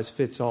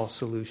one-size-fits-all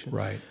solution.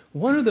 Right.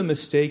 One of the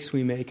mistakes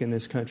we make in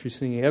this country is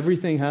thinking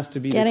everything has to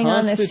be getting the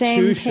on the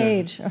Constitution.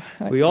 same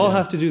page. We all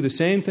have to do the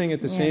same thing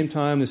at the same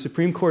time. The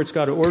Supreme Court's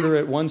got to order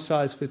it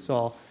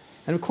one-size-fits-all.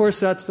 And of course,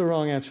 that's the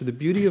wrong answer. The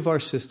beauty of our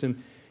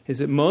system is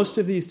that most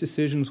of these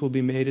decisions will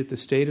be made at the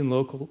state and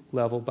local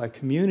level by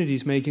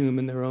communities making them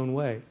in their own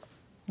way.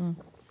 Mm.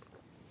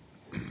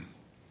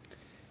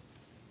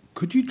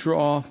 Could you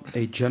draw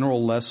a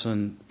general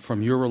lesson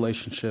from your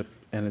relationship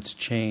and its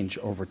change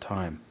over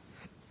time?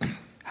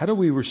 How do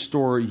we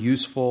restore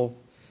useful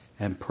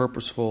and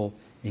purposeful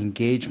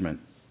engagement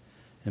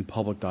in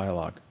public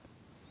dialogue?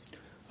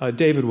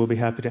 David will be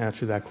happy to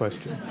answer that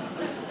question.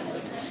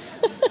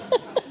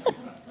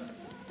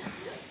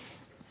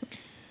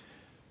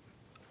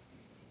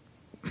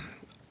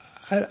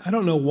 I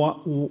don't know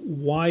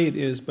why it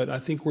is, but I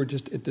think we're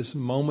just at this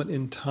moment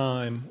in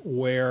time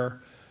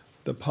where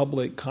the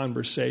public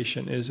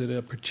conversation is at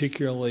a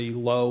particularly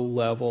low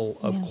level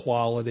of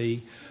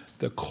quality,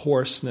 the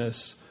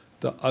coarseness,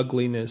 the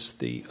ugliness,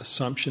 the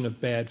assumption of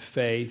bad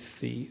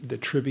faith, the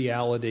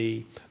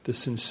triviality, the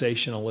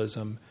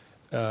sensationalism.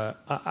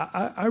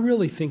 I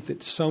really think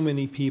that so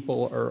many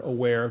people are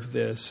aware of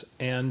this,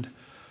 and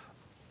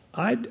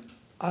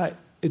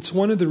it's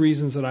one of the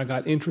reasons that I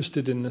got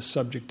interested in the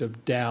subject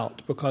of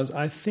doubt, because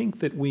I think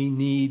that we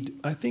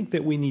need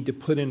to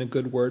put in a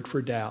good word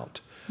for doubt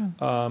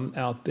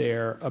out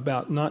there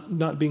about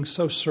not being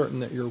so certain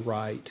that you're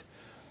right.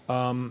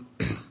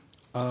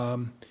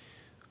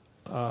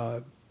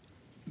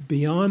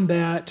 Beyond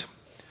that,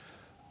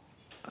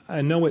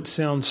 I know it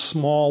sounds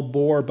small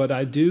bore, but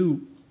I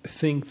do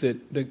think that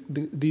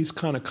these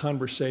kind of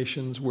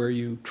conversations where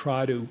you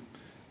try to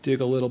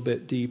dig a little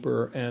bit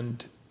deeper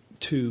and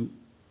to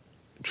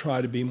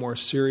try to be more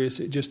serious,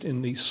 just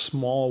in these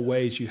small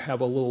ways, you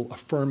have a little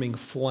affirming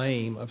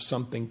flame of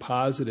something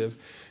positive.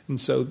 And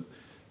so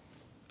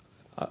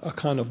a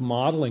kind of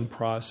modeling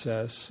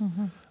process.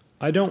 Mm-hmm.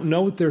 I don't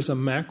know if there's a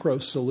macro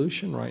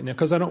solution right now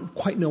because I don't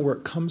quite know where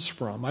it comes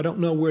from. I don't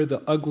know where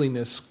the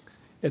ugliness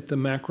at the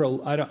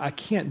macro, I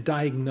can't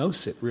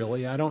diagnose it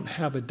really. I don't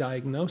have a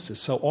diagnosis.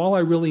 So all I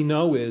really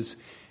know is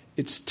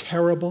it's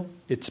terrible,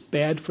 it's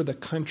bad for the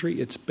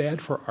country, it's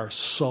bad for our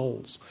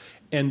souls.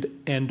 And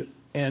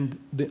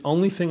the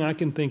only thing I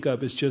can think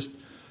of is just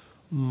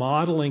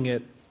modeling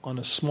it on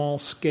a small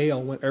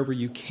scale whenever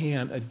you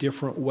can, a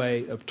different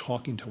way of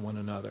talking to one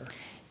another.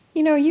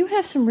 You know, you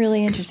have some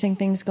really interesting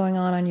things going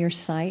on your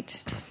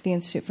site, the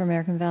Institute for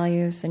American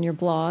Values, and your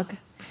blog.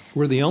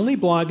 We're the only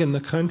blog in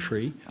the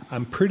country,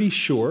 I'm pretty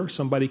sure,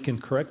 somebody can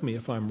correct me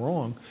if I'm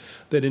wrong,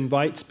 that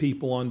invites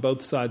people on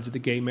both sides of the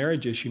gay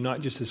marriage issue, not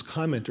just as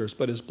commenters,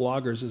 but as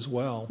bloggers as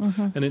well.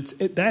 Mm-hmm. And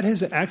that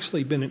has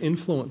actually been an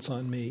influence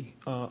on me.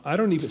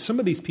 Some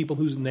of these people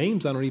whose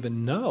names I don't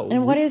even know.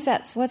 And what is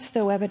that? What's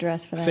the web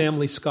address for that?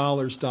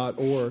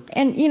 FamilyScholars.org.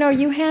 And, you know,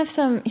 you have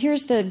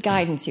here's the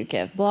guidance you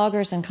give,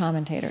 bloggers and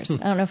commentators. I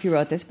don't know if you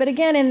wrote this, but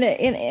again, in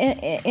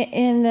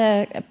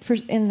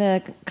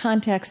the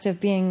context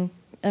of being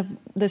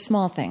the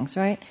small things,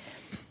 right?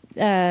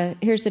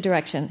 Here's the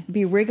direction.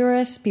 Be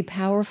rigorous, be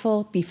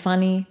powerful, be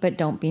funny, but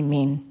don't be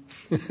mean.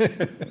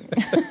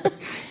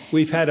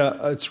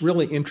 It's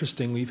really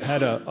interesting. We've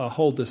had a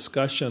whole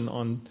discussion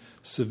on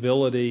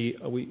civility.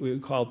 We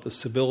call it the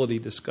civility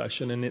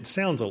discussion, and it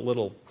sounds a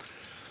little,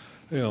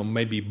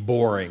 maybe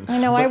boring. I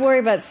know, I worry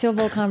about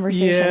civil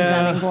conversations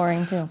sounding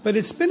boring too. But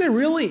it's been a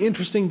really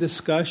interesting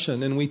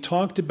discussion, and we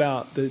talked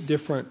about the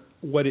different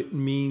what it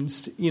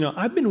means.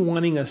 I've been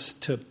wanting us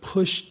to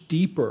push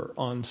deeper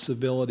on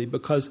civility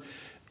because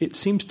it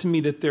seems to me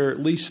that there are at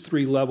least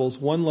three levels.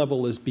 One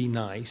level is be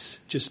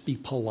nice, just be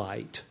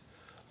polite.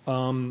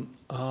 But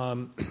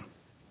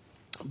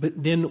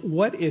then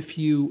what if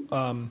you...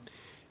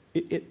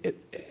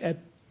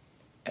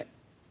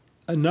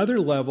 another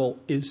level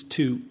is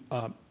to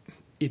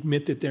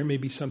admit that there may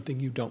be something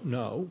you don't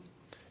know.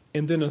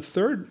 And then a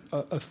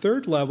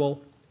third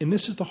level, and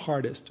this is the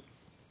hardest,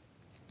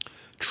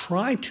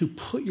 try to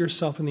put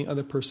yourself in the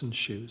other person's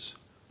shoes.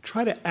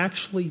 Try to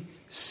actually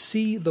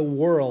see the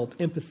world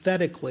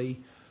empathetically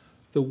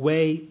the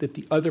way that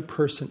the other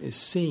person is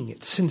seeing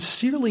it.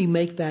 Sincerely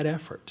make that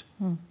effort.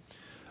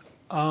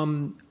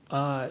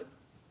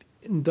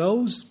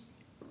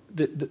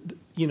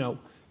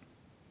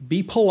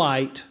 Be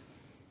polite,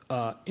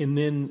 and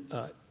then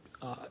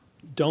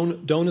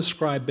don't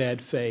ascribe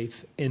bad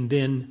faith, and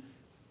then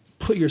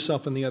put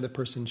yourself in the other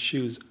person's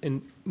shoes.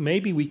 And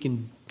maybe we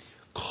can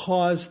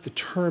cause the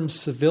term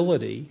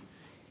civility.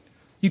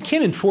 You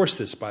can't enforce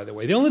this, by the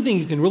way. The only thing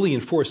you can really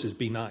enforce is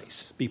be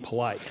nice, be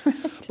polite.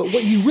 But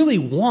what you really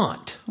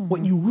want,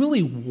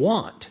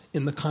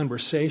 in the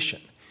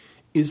conversation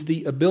is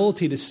the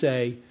ability to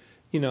say,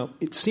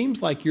 it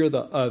seems like you're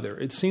the other.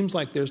 It seems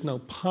like there's no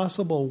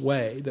possible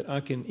way that I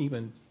can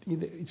even,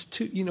 it's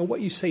too, what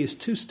you say is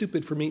too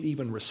stupid for me to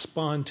even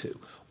respond to.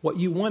 What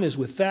you want is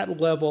with that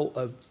level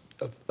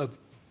of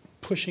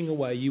pushing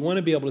away, you want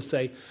to be able to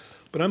say,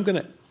 but I'm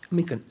going to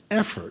make an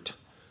effort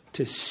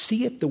to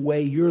see it the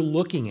way you're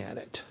looking at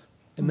it.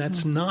 And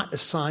that's not a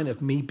sign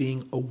of me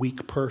being a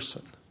weak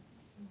person.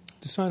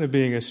 It's a sign of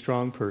being a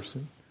strong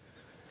person.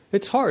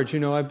 It's hard.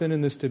 I've been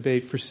in this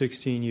debate for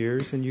 16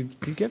 years, and you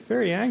get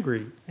very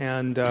angry.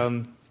 And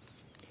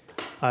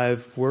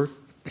I've worked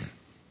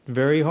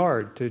very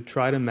hard to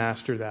try to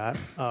master that,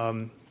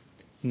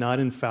 not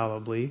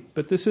infallibly.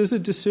 But this is a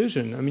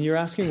decision. I mean, you're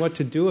asking what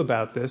to do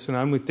about this, and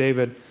I'm with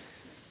David.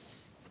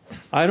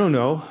 I don't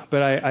know,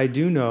 but I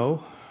do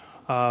know.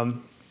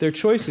 There are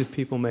choices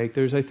people make.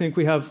 I think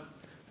we have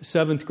a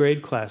 7th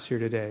grade class here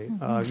today.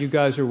 You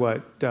guys are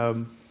what,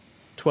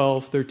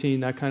 12, 13,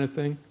 that kind of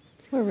thing?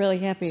 We're really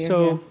happy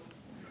you're here.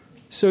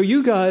 So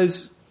you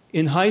guys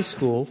in high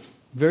school,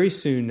 very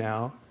soon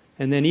now,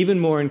 and then even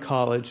more in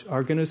college,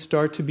 are going to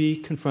start to be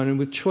confronted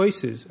with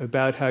choices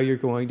about how you're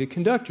going to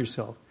conduct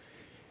yourself.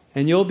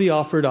 And you'll be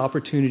offered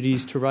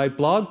opportunities to write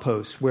blog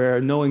posts where,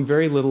 knowing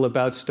very little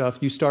about stuff,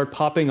 you start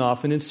popping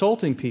off and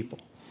insulting people.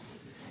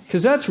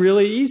 Because that's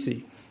really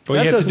easy. All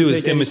you have to do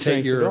is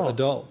imitate your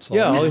adults.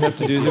 Yeah, all you have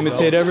to do is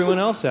imitate everyone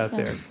else out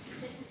there.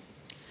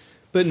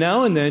 But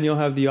now and then you'll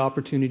have the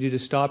opportunity to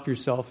stop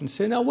yourself and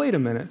say, now, wait a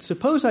minute.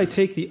 Suppose I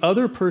take the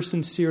other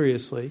person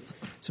seriously.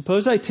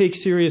 Suppose I take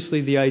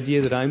seriously the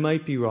idea that I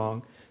might be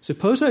wrong.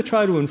 Suppose I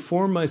try to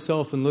inform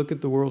myself and look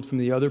at the world from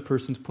the other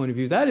person's point of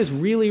view. That is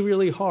really,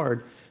 really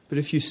hard. But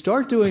if you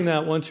start doing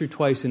that once or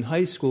twice in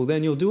high school,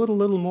 then you'll do it a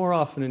little more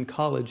often in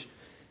college.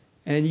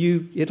 And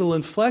it'll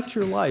inflect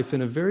your life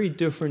in a very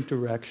different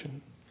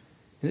direction.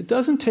 And it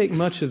doesn't take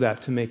much of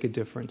that to make a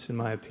difference, in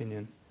my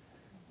opinion.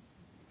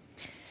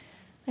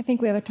 I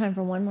think we have time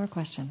for one more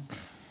question.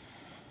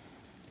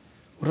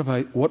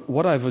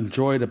 What I've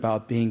enjoyed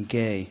about being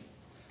gay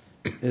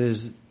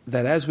is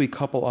that as we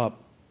couple up,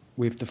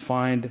 we've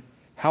defined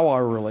how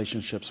our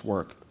relationships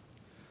work.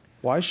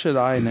 Why should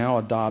I now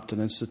adopt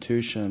an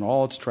institution and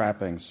all its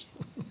trappings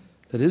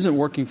that isn't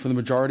working for the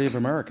majority of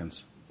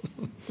Americans?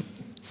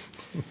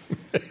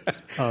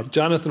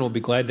 Jonathan will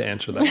be glad to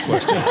answer that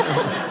question.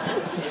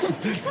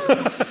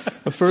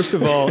 First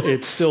of all,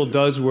 it still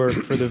does work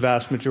for the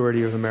vast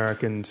majority of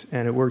Americans,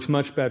 and it works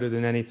much better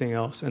than anything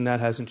else, and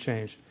that hasn't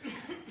changed.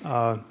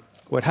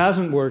 What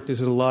hasn't worked is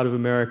that a lot of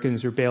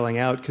Americans are bailing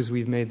out because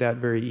we've made that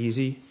very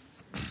easy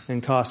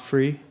and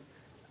cost-free,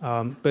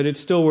 but it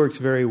still works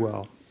very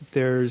well.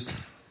 There's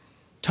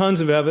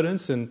tons of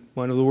evidence, and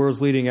one of the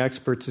world's leading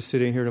experts is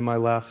sitting here to my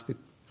left, that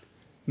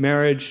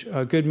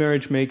a good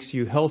marriage makes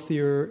you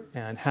healthier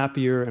and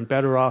happier and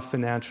better off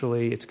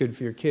financially. It's good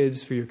for your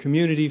kids, for your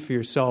community, for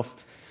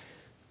yourself.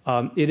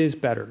 It is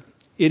better.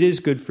 It is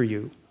good for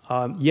you.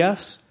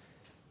 Yes,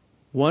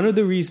 one of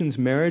the reasons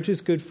marriage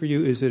is good for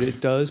you is that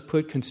it does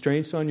put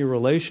constraints on your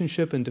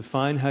relationship and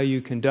define how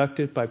you conduct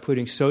it by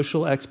putting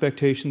social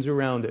expectations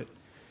around it.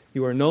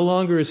 You are no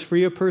longer as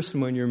free a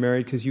person when you're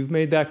married because you've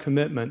made that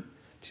commitment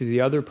to the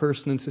other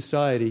person in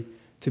society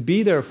to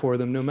be there for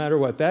them no matter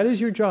what. That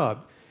is your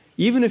job.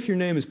 Even if your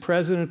name is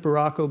President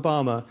Barack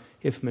Obama,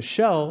 if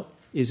Michelle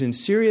is in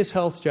serious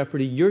health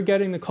jeopardy, you're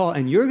getting the call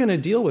and you're going to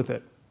deal with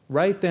it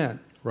right then.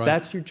 Right.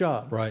 That's your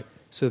job. Right.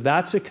 So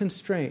that's a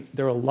constraint.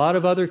 There are a lot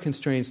of other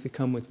constraints that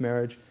come with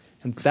marriage,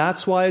 and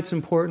that's why it's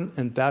important,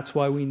 and that's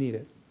why we need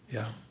it.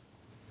 Yeah.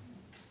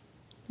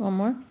 One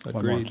more?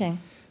 Agreed. Okay.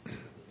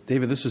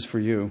 David, this is for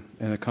you,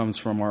 and it comes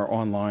from our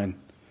online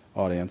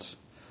audience.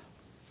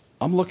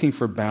 I'm looking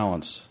for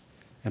balance,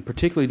 and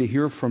particularly to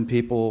hear from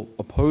people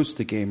opposed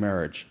to gay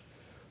marriage.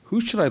 Who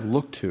should I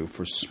look to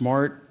for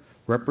smart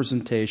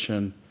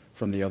representation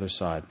from the other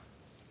side?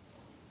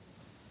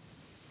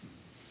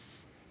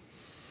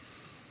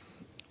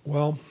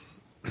 Well,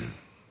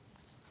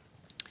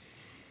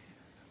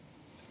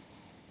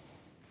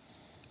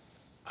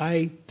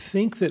 I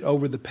think that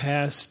over the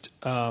past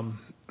 10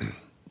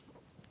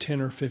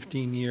 or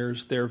 15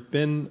 years, there have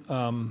been,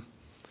 a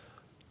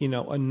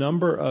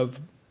number of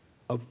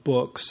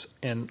books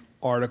and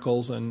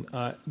articles, and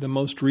the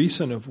most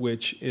recent of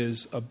which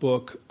is a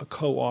book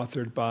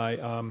co-authored by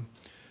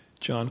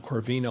John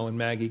Corvino and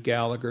Maggie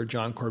Gallagher.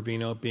 John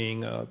Corvino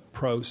being a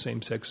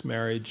pro-same-sex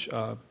marriage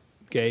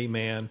gay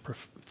man,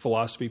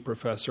 philosophy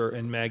professor,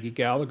 and Maggie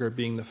Gallagher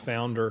being the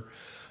founder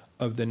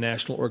of the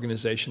National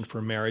Organization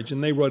for Marriage.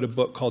 And they wrote a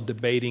book called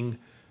Debating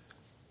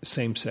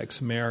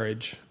Same-Sex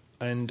Marriage.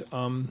 And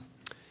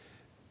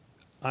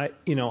I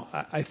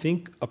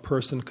think a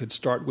person could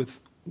start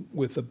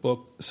with a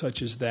book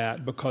such as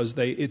that because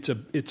it's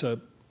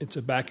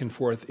a back and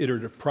forth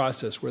iterative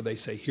process where they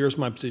say, here's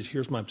my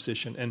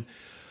position, and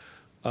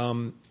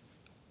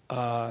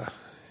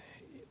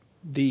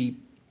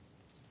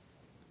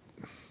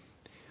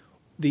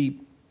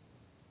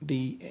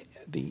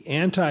the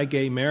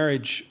anti-gay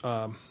marriage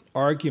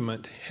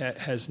argument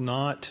has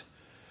not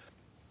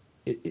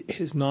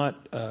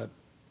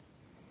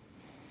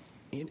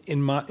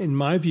in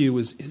my view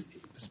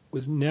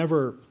was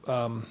never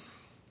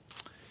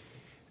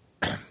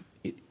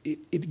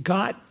it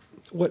got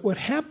what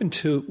happened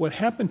to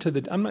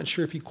the, I'm not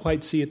sure if you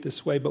quite see it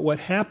this way, but what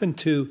happened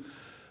to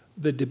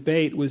the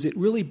debate was it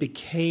really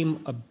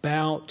became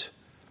about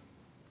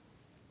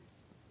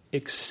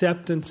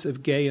acceptance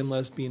of gay and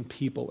lesbian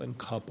people and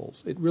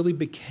couples. It really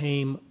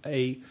became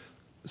a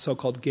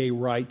so-called gay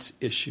rights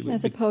issue.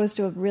 As opposed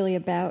to really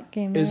about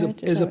gay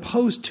marriage? As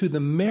opposed to the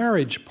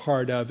marriage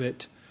part of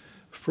it,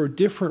 for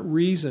different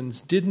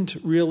reasons, didn't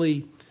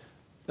really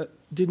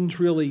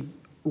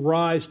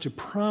rise to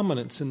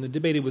prominence in the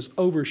debate. It was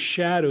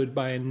overshadowed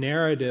by a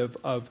narrative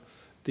of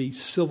the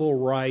civil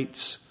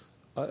rights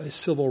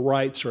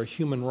or a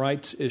human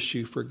rights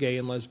issue for gay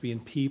and lesbian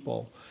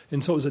people.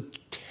 And so it was a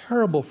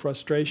terrible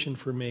frustration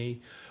for me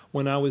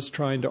when I was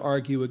trying to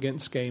argue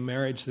against gay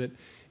marriage that,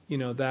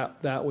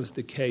 that was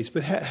the case.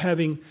 But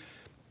having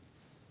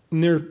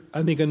there,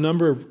 I think, a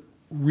number of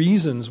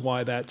reasons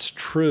why that's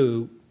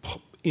true,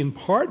 in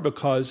part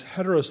because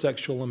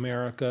heterosexual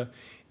America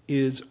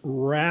is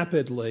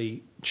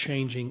rapidly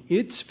changing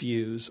its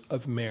views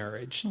of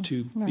marriage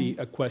to be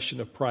a question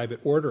of private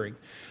ordering.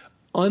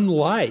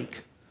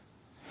 Unlike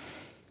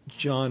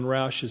John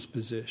Rauch's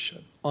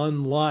position,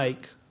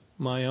 unlike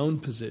my own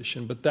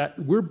position, but that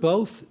we're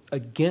both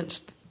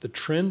against the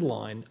trend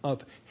line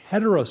of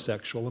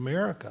heterosexual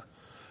America.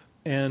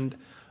 And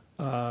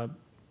but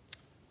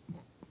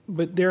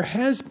there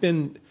have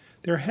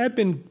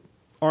been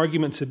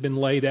arguments have been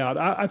laid out.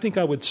 I think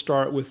I would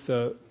start with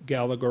the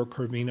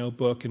Gallagher-Corvino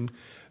book, and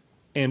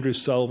Andrew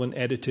Sullivan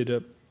edited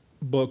a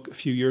book a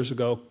few years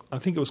ago. I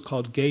think it was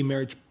called Gay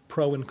Marriage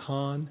Pro and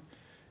Con.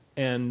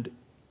 And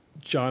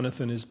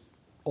Jonathan,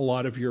 a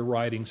lot of your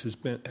writings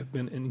have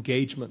been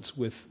engagements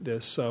with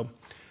this. So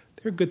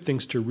they're good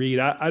things to read.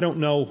 I don't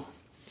know.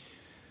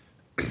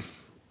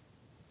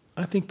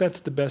 I think that's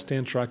the best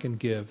answer I can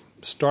give.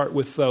 Start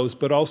with those,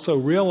 but also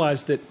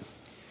realize that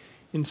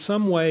in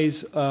some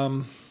ways,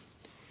 you're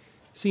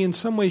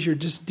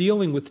just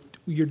dealing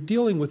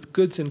with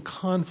goods in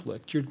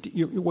conflict.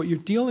 What you're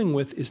dealing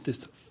with is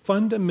this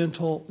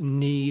fundamental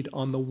need,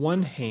 on the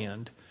one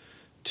hand,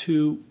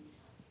 to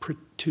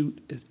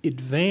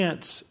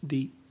advance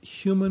the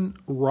human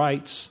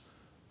rights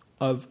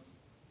of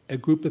a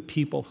group of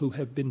people who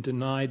have been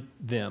denied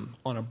them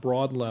on a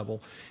broad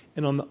level,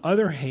 and on the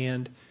other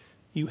hand,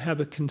 you have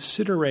a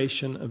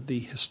consideration of the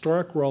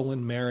historic role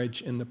in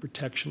marriage and the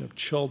protection of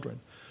children.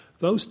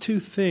 Those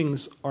two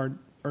things are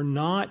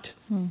not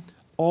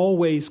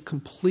always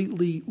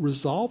completely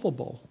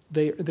resolvable.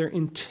 They're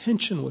in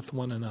tension with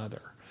one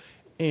another.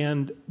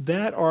 And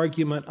that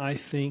argument, I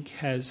think,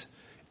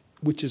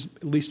 which is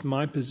at least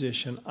my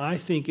position, I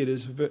think it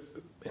is,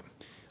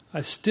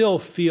 I still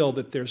feel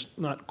that there's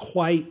not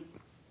quite,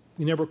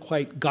 we never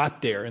quite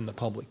got there in the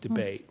public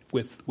debate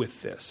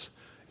with this.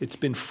 It's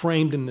been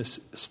framed in this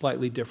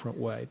slightly different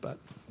way, but.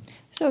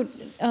 So,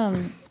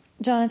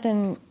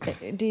 Jonathan,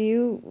 do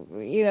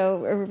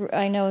you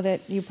I know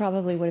that you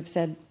probably would have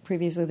said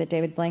previously that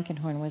David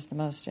Blankenhorn was the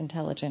most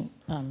intelligent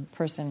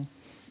person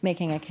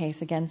making a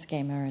case against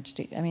gay marriage.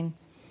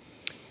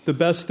 The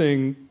best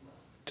thing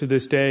to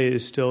this day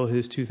is still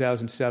his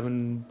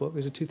 2007 book.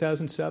 Is it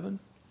 2007?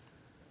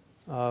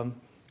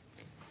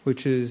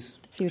 Which is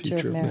The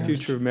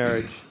Future of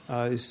Marriage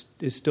is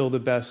still the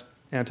best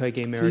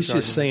anti-gay marriage He's just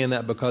argument. saying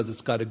that because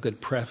it's got a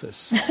good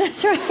preface.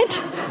 That's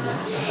right.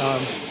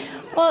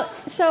 Well,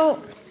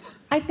 so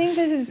I think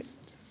this is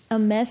a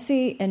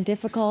messy and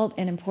difficult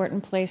and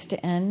important place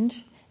to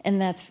end,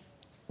 and that's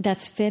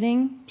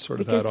fitting,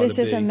 because this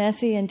is a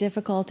messy and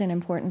difficult and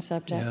important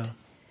subject.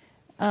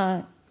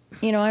 Yeah.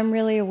 I'm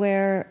really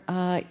aware,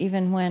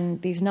 even when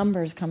these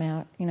numbers come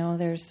out,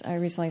 I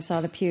recently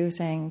saw the Pew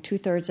saying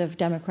 2/3 of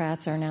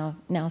Democrats are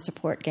now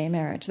support gay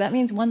marriage. That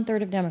means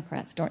 1/3 of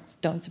Democrats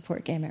don't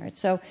support gay marriage.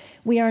 So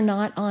we are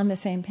not on the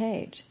same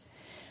page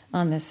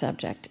on this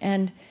subject.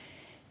 And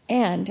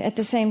at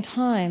the same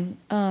time,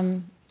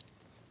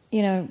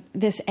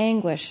 this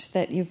anguish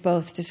that you've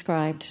both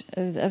described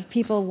of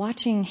people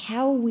watching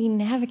how we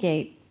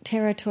navigate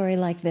territory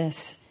like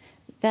this,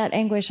 that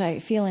anguish I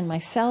feel in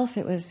myself.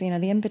 It was, the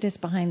impetus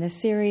behind this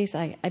series.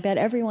 I bet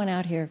everyone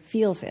out here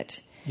feels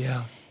it.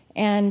 Yeah.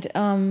 And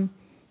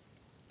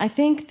I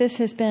think this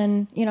has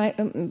been,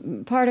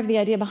 part of the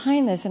idea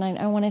behind this, and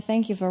I want to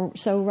thank you for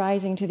so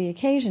rising to the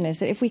occasion, is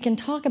that if we can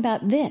talk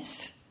about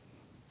this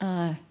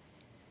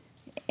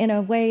in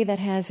a way that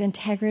has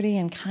integrity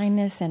and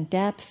kindness and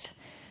depth,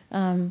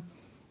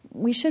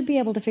 we should be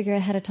able to figure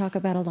out how to talk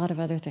about a lot of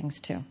other things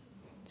too.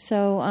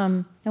 So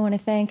I want to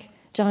thank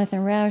Jonathan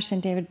Rauch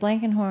and David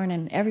Blankenhorn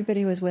and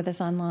everybody who was with us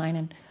online,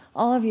 and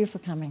all of you for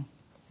coming.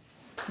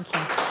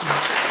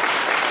 Thank you.